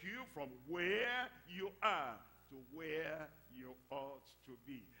take you from where you are to where you ought to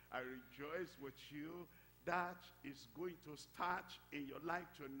be. I rejoice with you. That is going to start in your life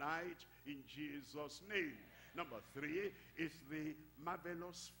tonight in Jesus' name. Number 3 is the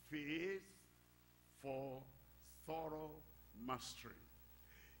marvelous faith for thorough mastery.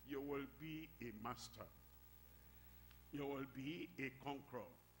 You will be a master. You will be a conqueror.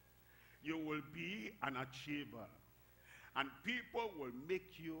 You will be an achiever. And people will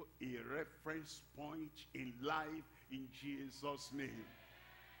make you a reference point in life in Jesus' name.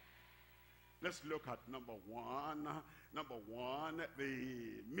 Let's look at number 1. Number 1, the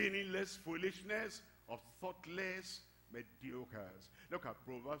meaningless foolishness of thoughtless mediocres. Look at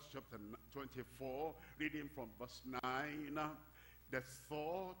Proverbs chapter 24, reading from verse 9. The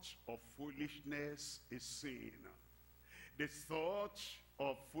thought of foolishness is sin. The thought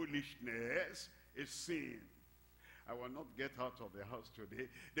of foolishness is sin. I will not get out of the house today.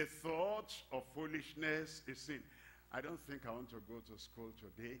 The thought of foolishness is sin. I don't think I want to go to school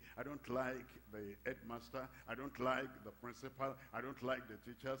today. I don't like the headmaster. I don't like the principal. I don't like the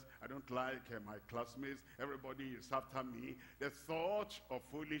teachers. I don't like my classmates. Everybody is after me. The thought of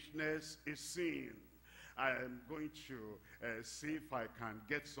foolishness is sin. I am going to see if I can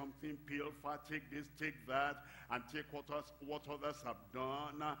get something pilfer, take this, take that, and take what others have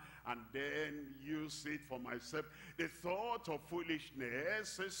done, and then use it for myself. The thought of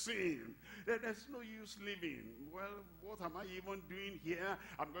foolishness is sin. There's no use living. Well, what am I even doing here?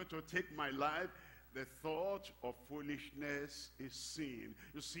 I'm going to take my life. The thought of foolishness is sin.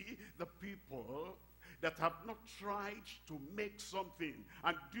 You see, the people that have not tried to make something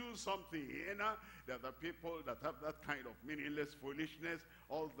and do something, they're the people that have that kind of meaningless foolishness.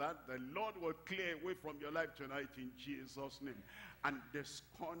 All that, the Lord will clear away from your life tonight in Jesus' name. And the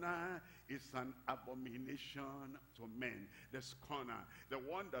scorner is an abomination to men. The scorner, the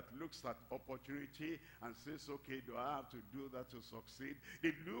one that looks at opportunity and says, okay, do I have to do that to succeed?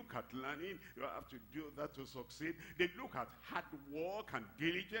 They look at learning, do I have to do that to succeed? They look at hard work and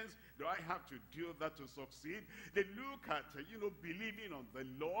diligence, do I have to do that to succeed? They look at, believing on the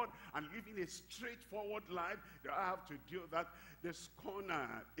Lord and living a straightforward life, do I have to do that? The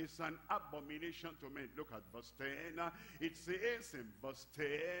scorner is an abomination to men. Look at verse 10. It says in verse 10,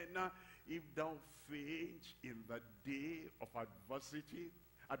 if thou faint in the day of adversity,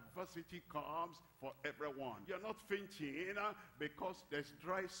 adversity comes for everyone. You're not fainting because there's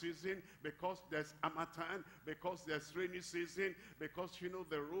dry season, because there's harmattan, because there's rainy season, because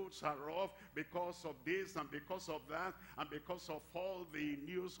the roads are rough, because of this and because of that, and because of all the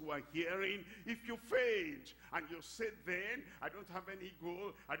news we're hearing. If you faint and you say, then I don't have any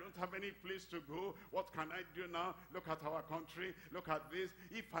goal, I don't have any place to go, what can I do now? Look at our country, look at this.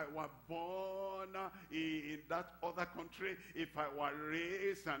 If I were born in that other country, if I were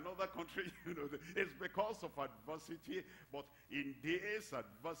raised in another country, it's because of adversity. But in this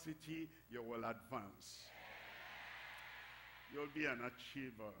adversity, you will advance. You'll be an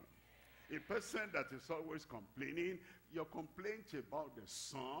achiever. A person that is always complaining, your complaint about the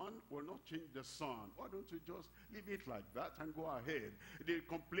sun will not change the sun. Why don't you just leave it like that and go ahead? They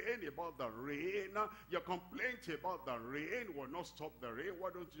complain about the rain. Your complaint about the rain will not stop the rain. Why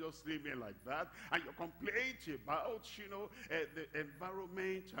don't you just leave it like that? And your complaint about, the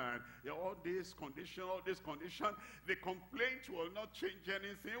environment and all this condition, the complaint will not change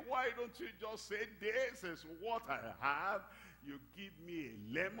anything. Why don't you just say, this is what I have. You give me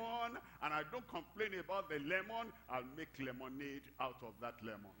a lemon, and I don't complain about the lemon. I'll make lemonade out of that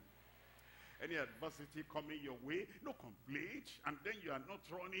lemon. Any adversity coming your way, no complaint, and then you are not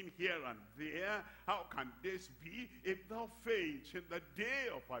running here and there. How can this be? If thou faint in the day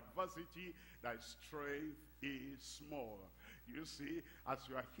of adversity, thy strength is small. You see, as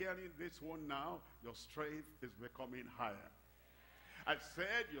you are hearing this one now, your strength is becoming higher. I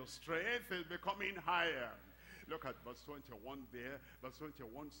said your strength is becoming higher. Look at verse 21 there. Verse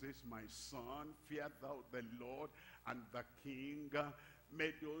 21 says, my son, fear thou the Lord and the king.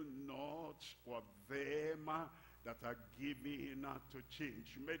 Meddle not with them that are given to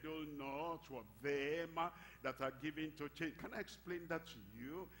change. Meddle not with them that are given to change. Can I explain that to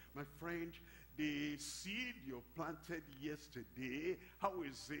you? My friend, the seed you planted yesterday, how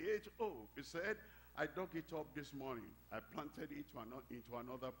is it? Oh, he said, I dug it up this morning. I planted it into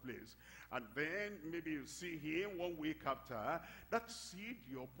another place. And then maybe you see him 1 week after. That seed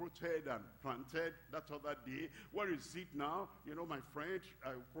you uprooted and planted that other day, where is it now? You know, my friend,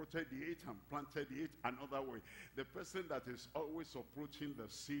 I uprooted it and planted it another way. The person that is always uprooting the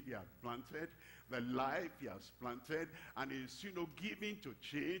seed he had planted, the life he has planted, and is, you know, giving to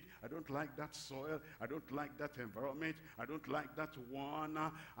change. I don't like that soil. I don't like that environment. I don't like that one.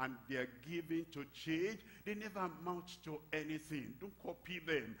 And they're giving to change. They never amount to anything. Don't copy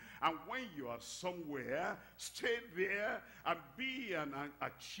them. And when you are somewhere, stay there and be an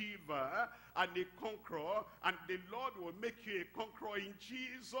achiever and a conqueror, and the Lord will make you a conqueror in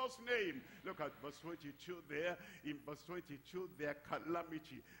Jesus' name. Look at verse 22 there. In verse 22, their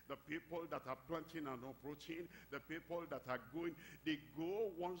calamity. The people that are planting and uprooting, the people that are going, they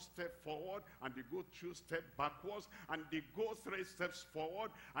go 1 step forward and they go 2 steps backwards, and they go 3 steps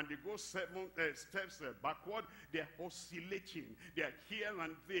forward and they go 7 steps backward. They're oscillating. They're here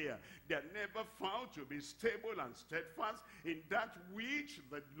and there. They're never found to be stable and steadfast in that which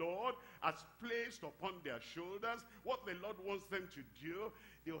the Lord has placed upon their shoulders. What the Lord wants them to do,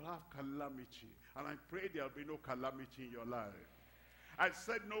 they will have calamity. And I pray there will be no calamity in your life. I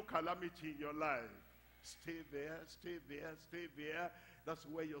said no calamity in your life. Stay there, stay there, stay there. That's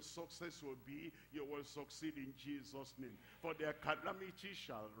where your success will be. You will succeed in Jesus' name. For their calamity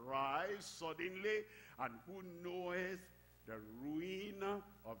shall rise suddenly, and who knoweth the ruin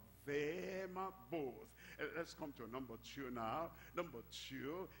of them both. Let's come to number 2 now. Number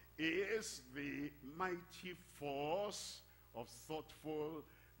 2 is the mighty force of thoughtful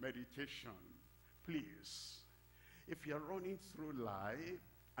meditation. Please, if you're running through life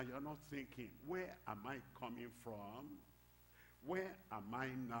and you're not thinking, where am I coming from? Where am I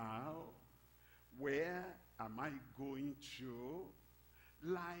now? Where am I going to?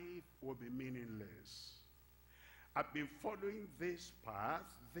 Life will be meaningless. I've been following this path,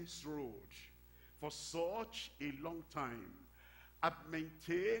 this road, for such a long time. I've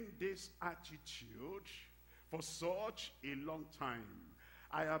maintained this attitude for such a long time.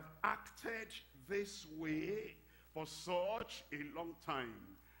 I have acted this way for such a long time.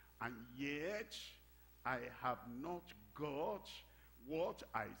 And yet, I have not got what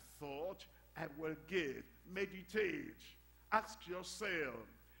I thought I will get. Meditate. Ask yourself,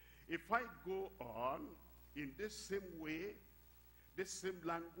 if I go on in this same way, this same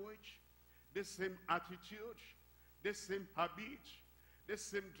language, this same attitude, this same habit, this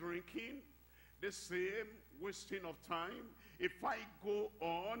same drinking, this same wasting of time, if I go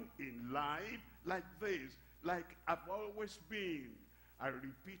on in life like this, like I've always been, I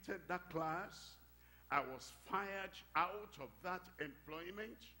repeated that class, I was fired out of that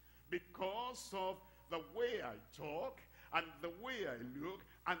employment because of the way I talk and the way I look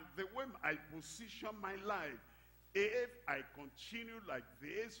and the way I position my life. If I continue like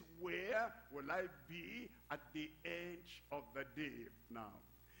this, where will I be at the end of the day? Now,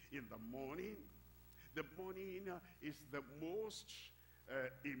 in the morning is the most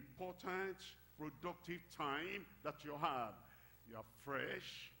important, productive time that you have. You are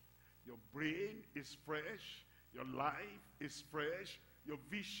fresh, your brain is fresh, your life is fresh, your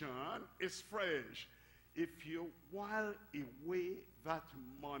vision is fresh. If you while away that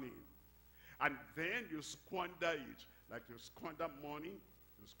money, and then you squander it, like you squander money,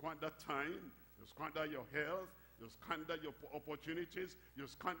 you squander time, you squander your health, you squander your opportunities, you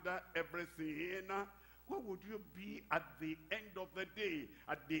squander everything, where would you be at the end of the day,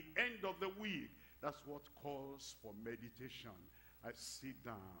 at the end of the week? That's what calls for meditation. I sit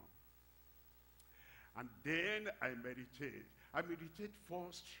down, and then I meditate. I meditate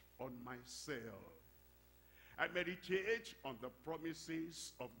first on myself. I meditate on the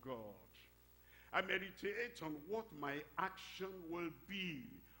promises of God. I meditate on what my action will be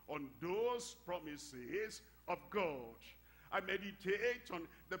on those promises of God. I meditate on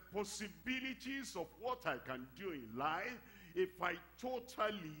the possibilities of what I can do in life if I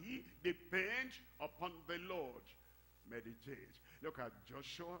totally depend upon the Lord. Meditate. Look at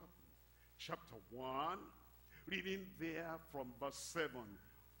Joshua chapter 1, reading there from verse 7.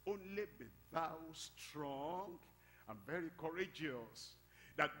 Only be thou strong and very courageous,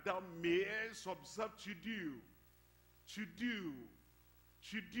 that thou mayest observe to do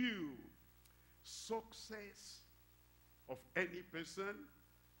success of any person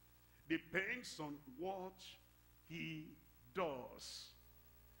depends on what he does.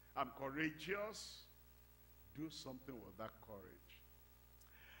 I'm courageous, do something with that courage.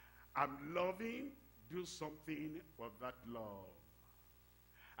 I'm loving, do something with that love.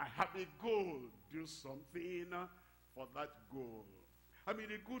 I have a goal, do something for that goal. I'm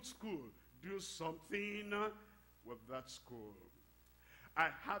in a good school, do something with that school. I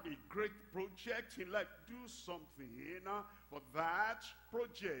have a great project in life, do something for that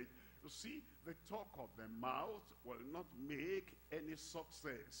project. You see, the talk of the mouth will not make any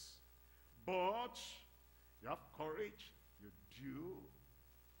success. But you have courage, you do.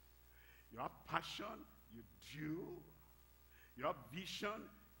 You have passion, you do. You have vision,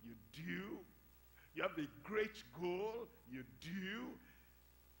 you do. You have a great goal, you do.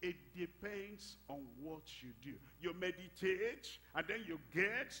 It depends on what you do. You meditate, and then you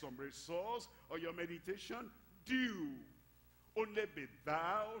get some results, or your meditation, do. Only be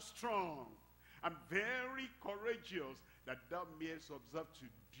thou strong and very courageous, that thou mayest observe to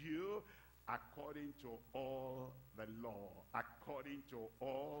do according to all the law. According to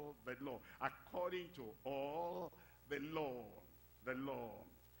all the law. According to all the law. The law.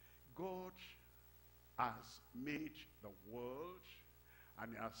 God has made the world,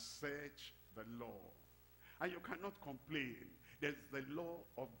 and he has set the law. And you cannot complain. There's the law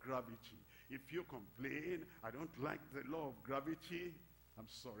of gravity. If you complain, I don't like the law of gravity, I'm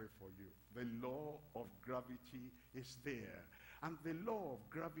sorry for you. The law of gravity is there. And the law of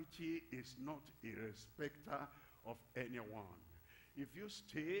gravity is not a respecter of anyone. If you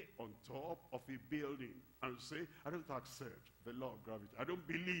stay on top of a building and say, I don't accept the law of gravity, I don't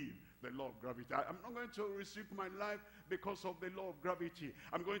believe the law of gravity, I'm not going to restrict my life because of the law of gravity,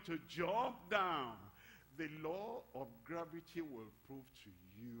 I'm going to jump down, the law of gravity will prove to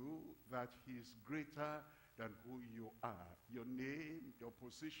you that he is greater than who you are. Your name, your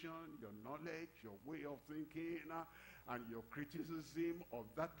position, your knowledge, your way of thinking, and your criticism of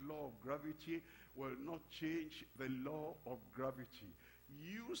that law of gravity will not change the law of gravity.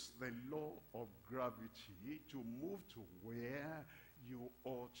 Use the law of gravity to move to where you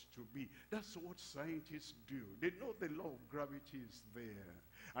ought to be. That's what scientists do. They know the law of gravity is there.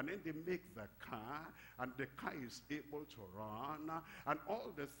 And then they make the car, and the car is able to run, and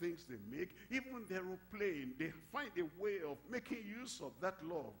all the things they make, even the aeroplane, they find a way of making use of that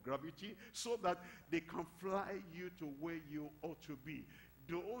law of gravity so that they can fly you to where you ought to be.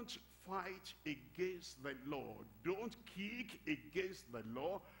 Don't fight against the law. Don't kick against the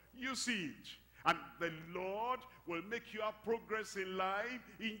law. Use it. And the Lord will make you have progress in life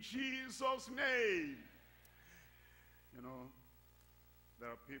in Jesus' name. You know, there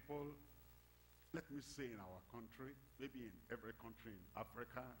are people, let me say in our country, maybe in every country in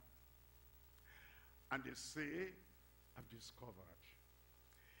Africa, and they say, I've discovered,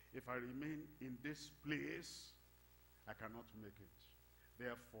 if I remain in this place, I cannot make it.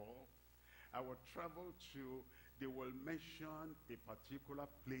 Therefore, I will travel to, they will mention a particular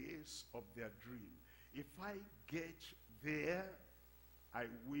place of their dream. If I get there, I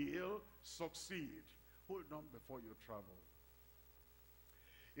will succeed. Hold on before you travel.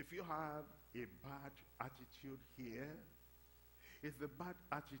 If you have a bad attitude here, it's the bad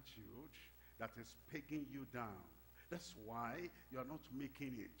attitude that is pegging you down. That's why you're not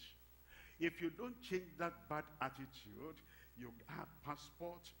making it. If you don't change that bad attitude, you have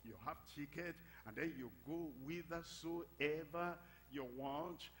passport, you have ticket, and then you go whithersoever you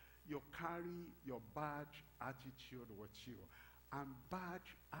want, you carry your bad attitude with you. And bad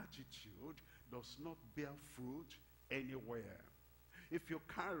attitude does not bear fruit anywhere. If you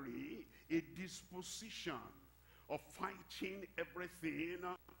carry a disposition of fighting everything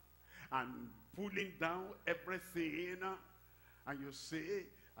and pulling down everything, and you say,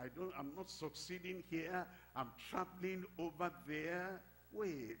 I'm not succeeding here, I'm traveling over there,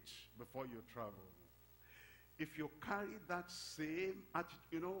 wait before you travel. If you carry that same attitude,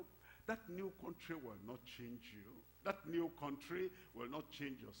 you know, that new country will not change you. That new country will not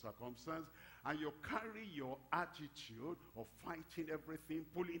change your circumstance. And you carry your attitude of fighting everything,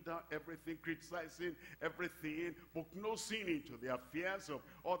 pulling down everything, criticizing everything, prognosing into the affairs of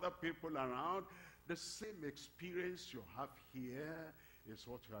other people around. The same experience you have here is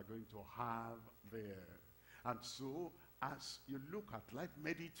what you are going to have there. And so, as you look at life,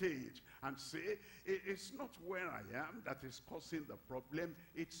 meditate and say, it's not where I am that is causing the problem,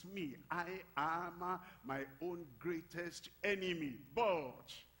 it's me. I am my own greatest enemy.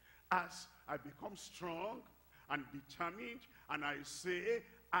 But as I become strong and determined, and I say,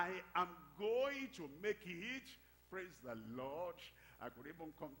 I am going to make it, praise the Lord, I could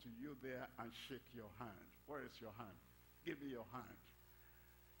even come to you there and shake your hand. Where is your hand? Give me your hand.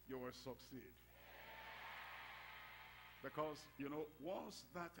 You will succeed. Because, you know, once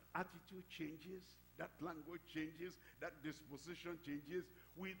that attitude changes, that language changes, that disposition changes,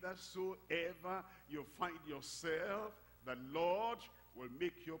 whithersoever you find yourself, the Lord will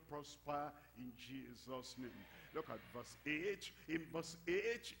make you prosper in Jesus' name. Look at verse 8. In verse 8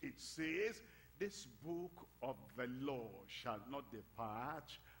 it says, this book of the law shall not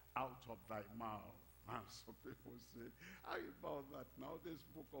depart out of thy mouth. And some people say, how about that now? This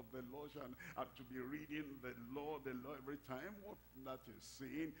book of the law shall have to be reading the law every time. What that is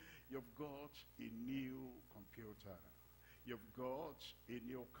saying, you've got a new computer. You've got a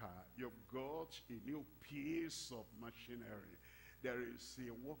new car. You've got a new piece of machinery. There is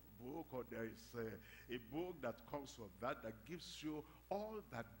a workbook, or there is a book that comes with that gives you all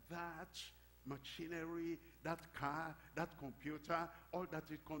that machinery, that car, that computer, all that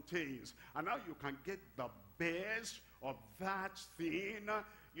it contains. And now you can get the best of that thing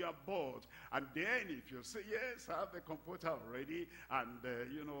you are bought. And then if you say, yes, I have the computer already, and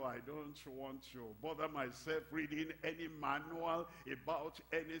you know, I don't want to bother myself reading any manual about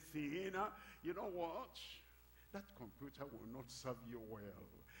anything, you know what? That computer will not serve you well.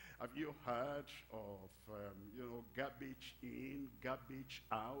 Have you heard of, you know, garbage in, garbage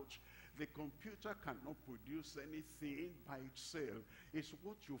out? The computer cannot produce anything by itself. It's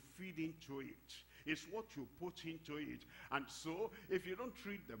what you feed into it. It's what you put into it. And so, if you don't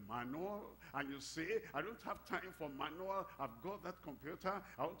read the manual, and you say, I don't have time for manual, I've got that computer,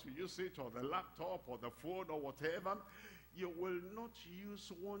 I want to use it, or the laptop, or the phone, or whatever, you will not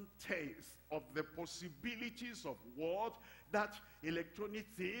use 1/10 of the possibilities of what that electronic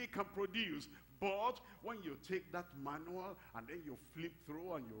thing can produce. But when you take that manual and then you flip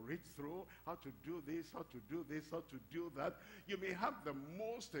through and you read through how to do this, how to do this, how to do that, you may have the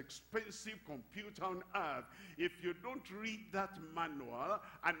most expensive computer on earth. If you don't read that manual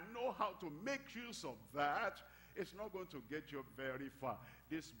and know how to make use of that, it's not going to get you very far.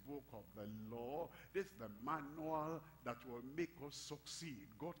 This book of the law, this is the manual that will make us succeed.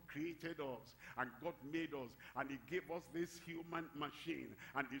 God created us and God made us, and he gave us this human machine.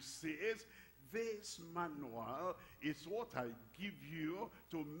 And he says, this manual is what I give you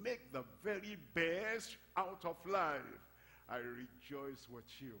to make the very best out of life. I rejoice with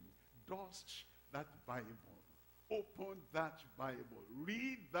you. Dust that Bible. Open that Bible.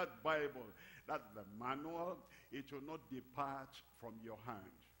 Read that Bible. That's the manual. It will not depart from your hand.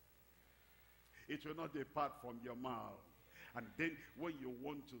 It will not depart from your mouth. And then when you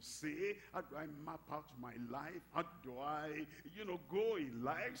want to say, how do I map out my life? How do I, you know, go in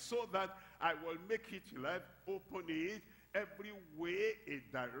life so that I will make it in life? Open it. Every way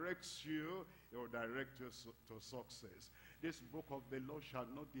it directs you, it will direct you to success. This book of the law shall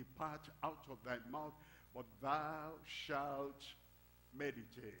not depart out of thy mouth, but thou shalt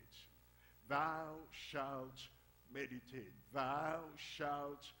meditate. Thou shalt meditate. Thou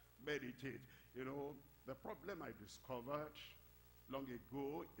shalt meditate. You know, the problem I discovered long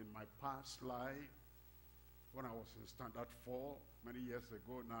ago in my past life, when I was in Standard 4, many years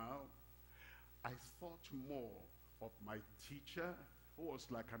ago now, I thought more of my teacher, who was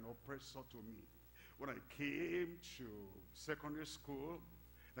like an oppressor to me. When I came to secondary school,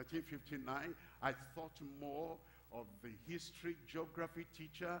 1959, I thought more of the history, geography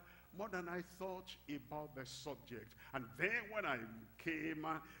teacher, more than I thought about the subject. And then when I came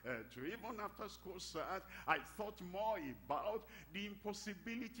to even after school start, I thought more about the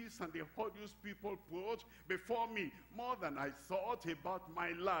impossibilities and the hurdles people put before me, more than I thought about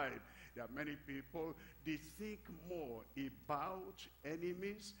my life. There are many people, they think more about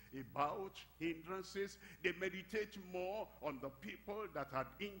enemies, about hindrances. They meditate more on the people that had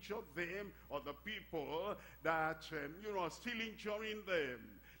injured them, or the people that, you know, are still injuring them.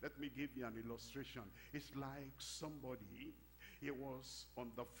 Let me give you an illustration. It's like somebody, he was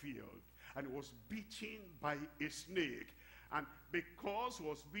on the field and was beaten by a snake. And because he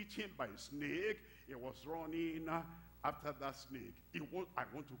was beaten by a snake, he was running after that snake. I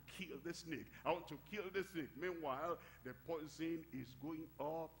want to kill the snake. I want to kill the snake. Meanwhile, the poison is going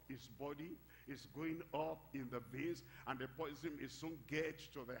up his body, is going up in the veins, and the poison is soon get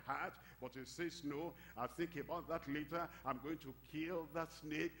to the heart. But he says, no, I'll think about that later. I'm going to kill that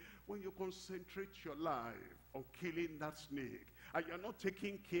snake. When you concentrate your life on killing that snake, and you're not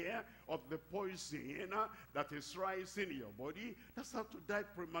taking care of the poison that is rising in your body, that's how to die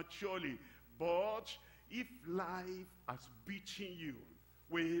prematurely. But if life has beaten you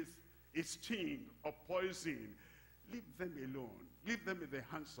with a sting of poison, leave them alone. Leave them in the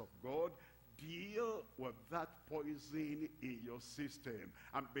hands of God. deal with that poison in your system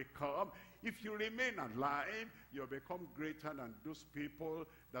and become, if you remain alive, you'll become greater than those people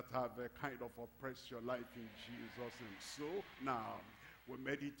that have kind of oppressed your life in Jesus' name. So now, we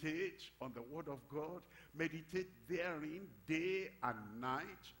meditate on the word of God, meditate therein day and night,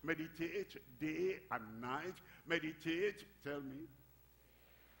 meditate day and night, meditate, tell me,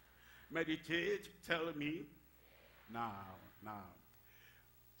 meditate, tell me, now,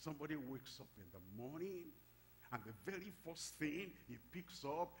 somebody wakes up in the morning, and the very first thing he picks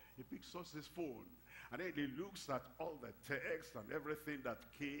up his phone. And then he looks at all the text and everything that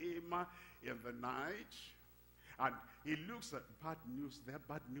came in the night. And he looks at bad news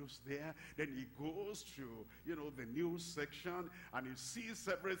there. Then he goes to, the news section, and he sees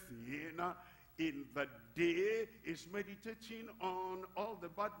everything in the day. Is meditating on all the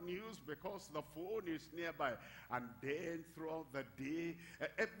bad news because the phone is nearby. And then throughout the day,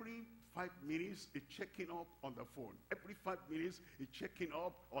 every 5 minutes, he's checking up on the phone. Every 5 minutes, he's checking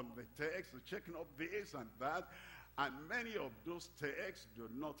up on the text, he's checking up this and that. And many of those texts do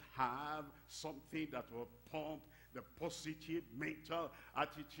not have something that will pump the positive mental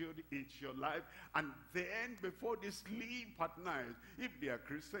attitude into your life. And then before they sleep at night, if they are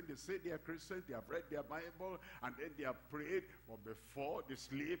Christian, they say they are Christian, they have read their Bible, and then they have prayed. But before they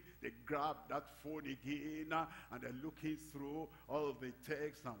sleep, they grab that phone again, and they're looking through all the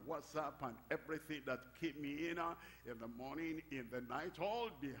texts and WhatsApp and everything that came in the morning, in the night. All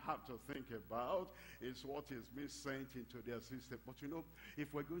they have to think about is what is being sent into their system. But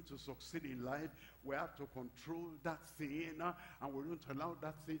if we're going to succeed in life, we have to control that thing, and we don't allow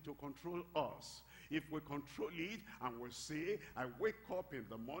that thing to control us. If we control it and we say, I wake up in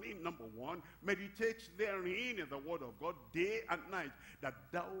the morning, number one, meditate therein in the word of God day and night, that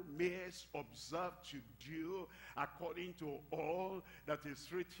thou mayest observe to do according to all that is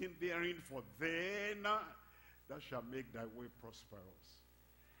written therein, for then thou shalt make thy way prosperous.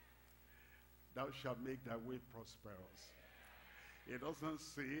 Thou shalt make thy way prosperous. It doesn't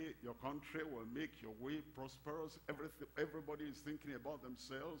say your country will make your way prosperous. Everybody is thinking about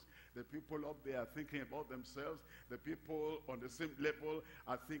themselves. The people up there are thinking about themselves. The people on the same level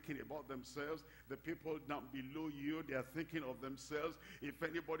are thinking about themselves. The people down below you, they are thinking of themselves. If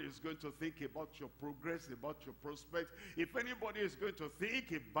anybody is going to think about your progress, about your prospects, if anybody is going to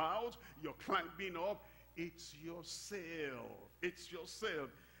think about your climbing up, it's yourself. It's yourself.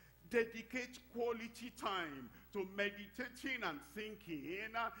 Dedicate quality time to meditating and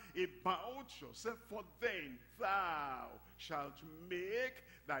thinking about yourself, for then thou shalt make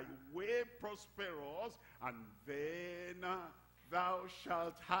thy way prosperous, and then thou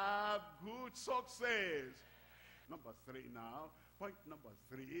shalt have good success. Number 3 now. Point number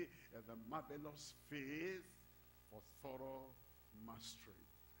 3 is the marvelous faith for thorough mastery.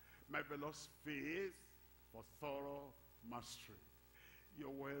 Marvelous faith for thorough mastery. You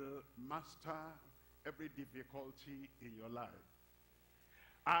will master every difficulty in your life.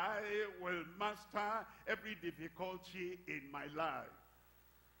 I will master every difficulty in my life.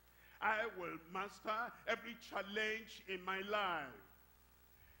 I will master every challenge in my life.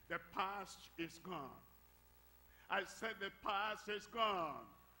 The past is gone. I said the past is gone.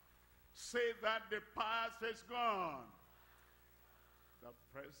 Say that the past is gone. The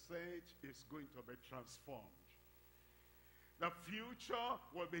present is going to be transformed. The future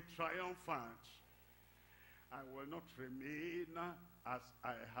will be triumphant. I will not remain as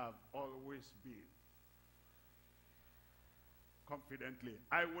I have always been. Confidently,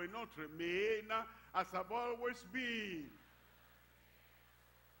 I will not remain as I've always been.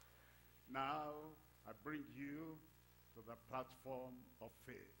 Now, I bring you to the platform of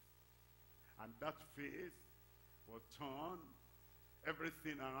faith. And that faith will turn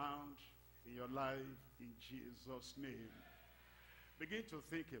everything around in your life in Jesus' name. Begin to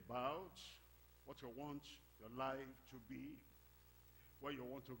think about what you want your life to be, where you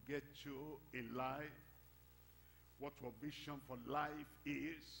want to get to in life, what your vision for life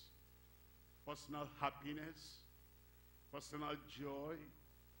is, personal happiness, personal joy,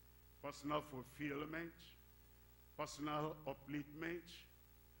 personal fulfillment, personal upliftment,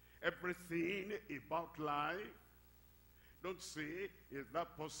 everything about life. Don't say, is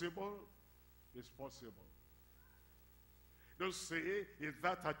that possible? It's possible. Don't say, is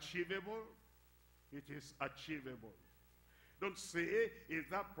that achievable? It is achievable. Don't say, is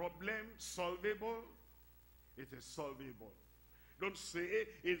that problem solvable? It is solvable. Don't say,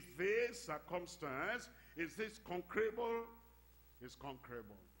 is this circumstance, is this conquerable? It's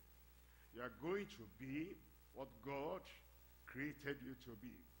conquerable. You are going to be what God created you to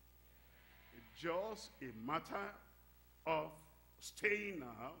be. It's just a matter of staying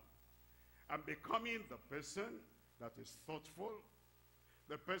now I'm becoming the person that is thoughtful,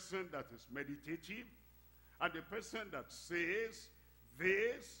 the person that is meditative, and the person that says,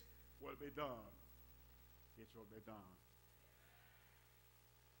 this will be done. It will be done.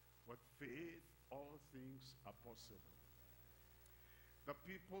 With faith, all things are possible. The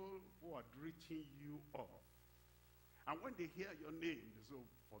people who are greeting you off, and when they hear your name, they say, oh,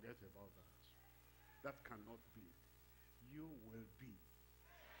 forget about that. That cannot be. You will be.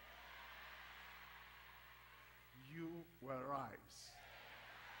 You will rise.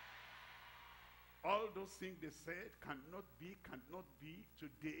 All those things they said cannot be.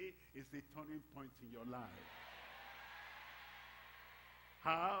 Today is the turning point in your life.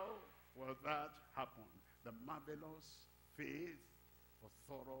 How will that happen? The marvelous faith for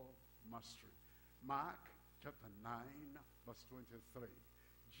thorough mastery. Mark chapter 9, verse 23.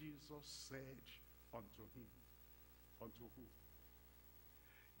 Jesus said unto him, unto who?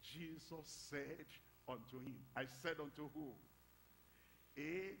 Jesus said unto him, I said unto who?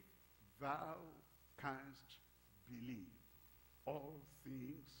 If thou canst believe, all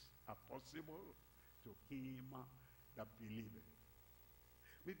things are possible to him that believeth.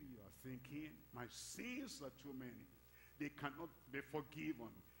 Maybe you are thinking, my sins are too many. They cannot be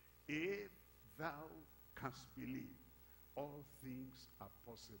forgiven. If thou canst believe, all things are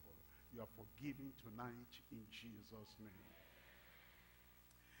possible. You are forgiven tonight in Jesus' name.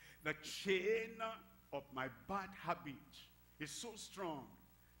 The chain of my bad habit is so strong,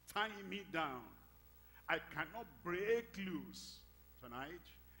 tying me down. I cannot break loose tonight.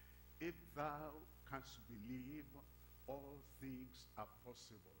 If thou canst believe, all things are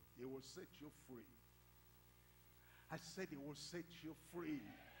possible. It will set you free. I said it will set you free.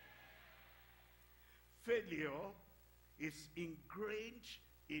 Failure is ingrained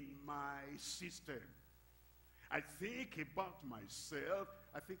in my system. I think about myself.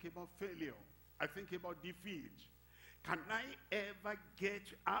 I think about failure. I think about defeat. Can I ever get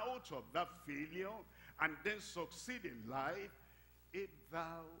out of that failure and then succeed in life? If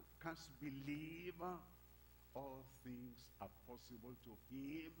thou canst believe, all things are possible to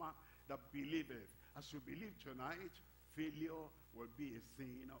him that believeth. As you believe tonight, failure will be a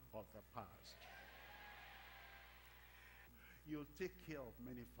thing of the past. You'll take care of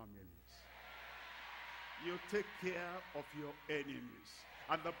many families. You'll take care of your enemies.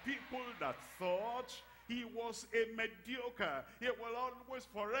 And the people that thought he was a mediocre, he will always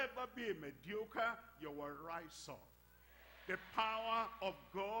forever be a mediocre, you will rise up. The power of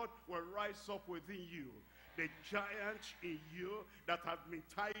God will rise up within you. The giant in you that has been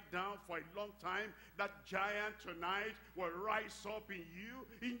tied down for a long time, that giant tonight will rise up in you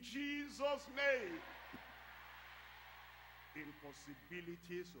in Jesus' name.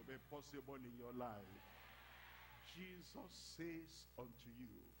 Impossibilities will be possible in your life. Jesus says unto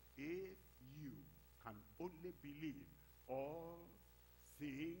you, if you can only believe, all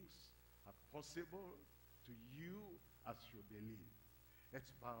things are possible to you as you believe.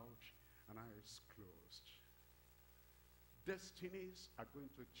 Heads bowed and eyes closed. Destinies are going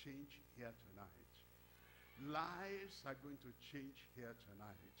to change here tonight. Lives are going to change here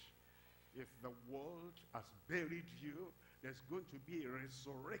tonight. If the world has buried you, there's going to be a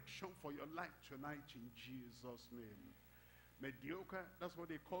resurrection for your life tonight in Jesus' name. Mediocre, that's what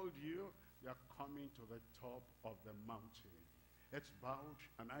they called you. You are coming to the top of the mountain. Heads bowed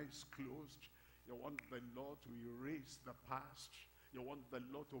and eyes closed. You want the Lord to erase the past. You want the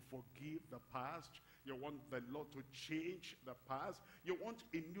Lord to forgive the past. You want the Lord to change the past. You want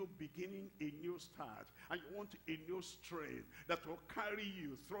a new beginning, a new start. And you want a new strength that will carry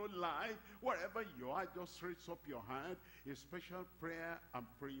you through life. Wherever you are, just raise up your hand. A special prayer I'm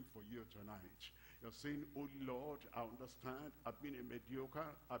praying for you tonight. You're saying, oh Lord, I understand. I've been a mediocre.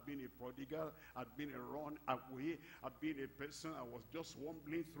 I've been a prodigal. I've been a runaway. I've been a person. I was just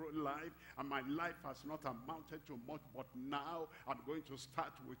wambling through life. And my life has not amounted to much. But now I'm going to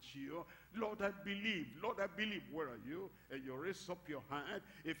start with you. Lord, I believe. Lord, I believe. Where are you? And you raise up your hand.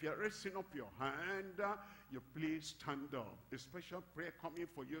 If you're raising up your hand, you please stand up. A special prayer coming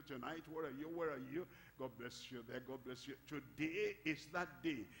for you tonight. Where are you? Where are you? God bless you there. God bless you. Today is that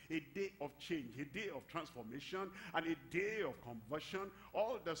day. A day of change. A day of transformation. And a day of conversion.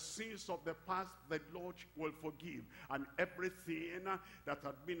 All the sins of the past, the Lord will forgive. And everything that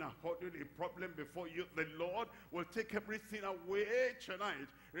had been a hurdle, a problem before you, the Lord will take everything away tonight.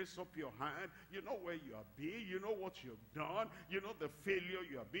 Raise up your hand. You know where you have been. You know what you've done. You know the failure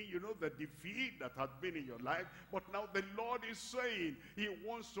you have been. You know the defeat that has been in your life. But now the Lord is saying he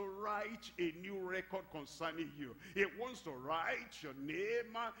wants to write a new record concerning you. He wants to write your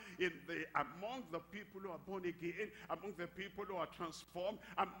name among the people who are born again, among the people who are transformed,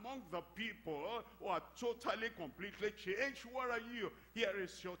 among the people who are totally, completely changed. Where are you? Here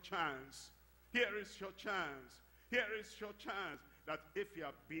is your chance. Here is your chance. Here is your chance. That if you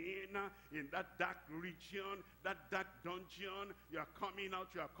have been in that dark region, that dark dungeon, you are coming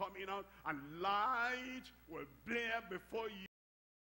out, and light will blare before you.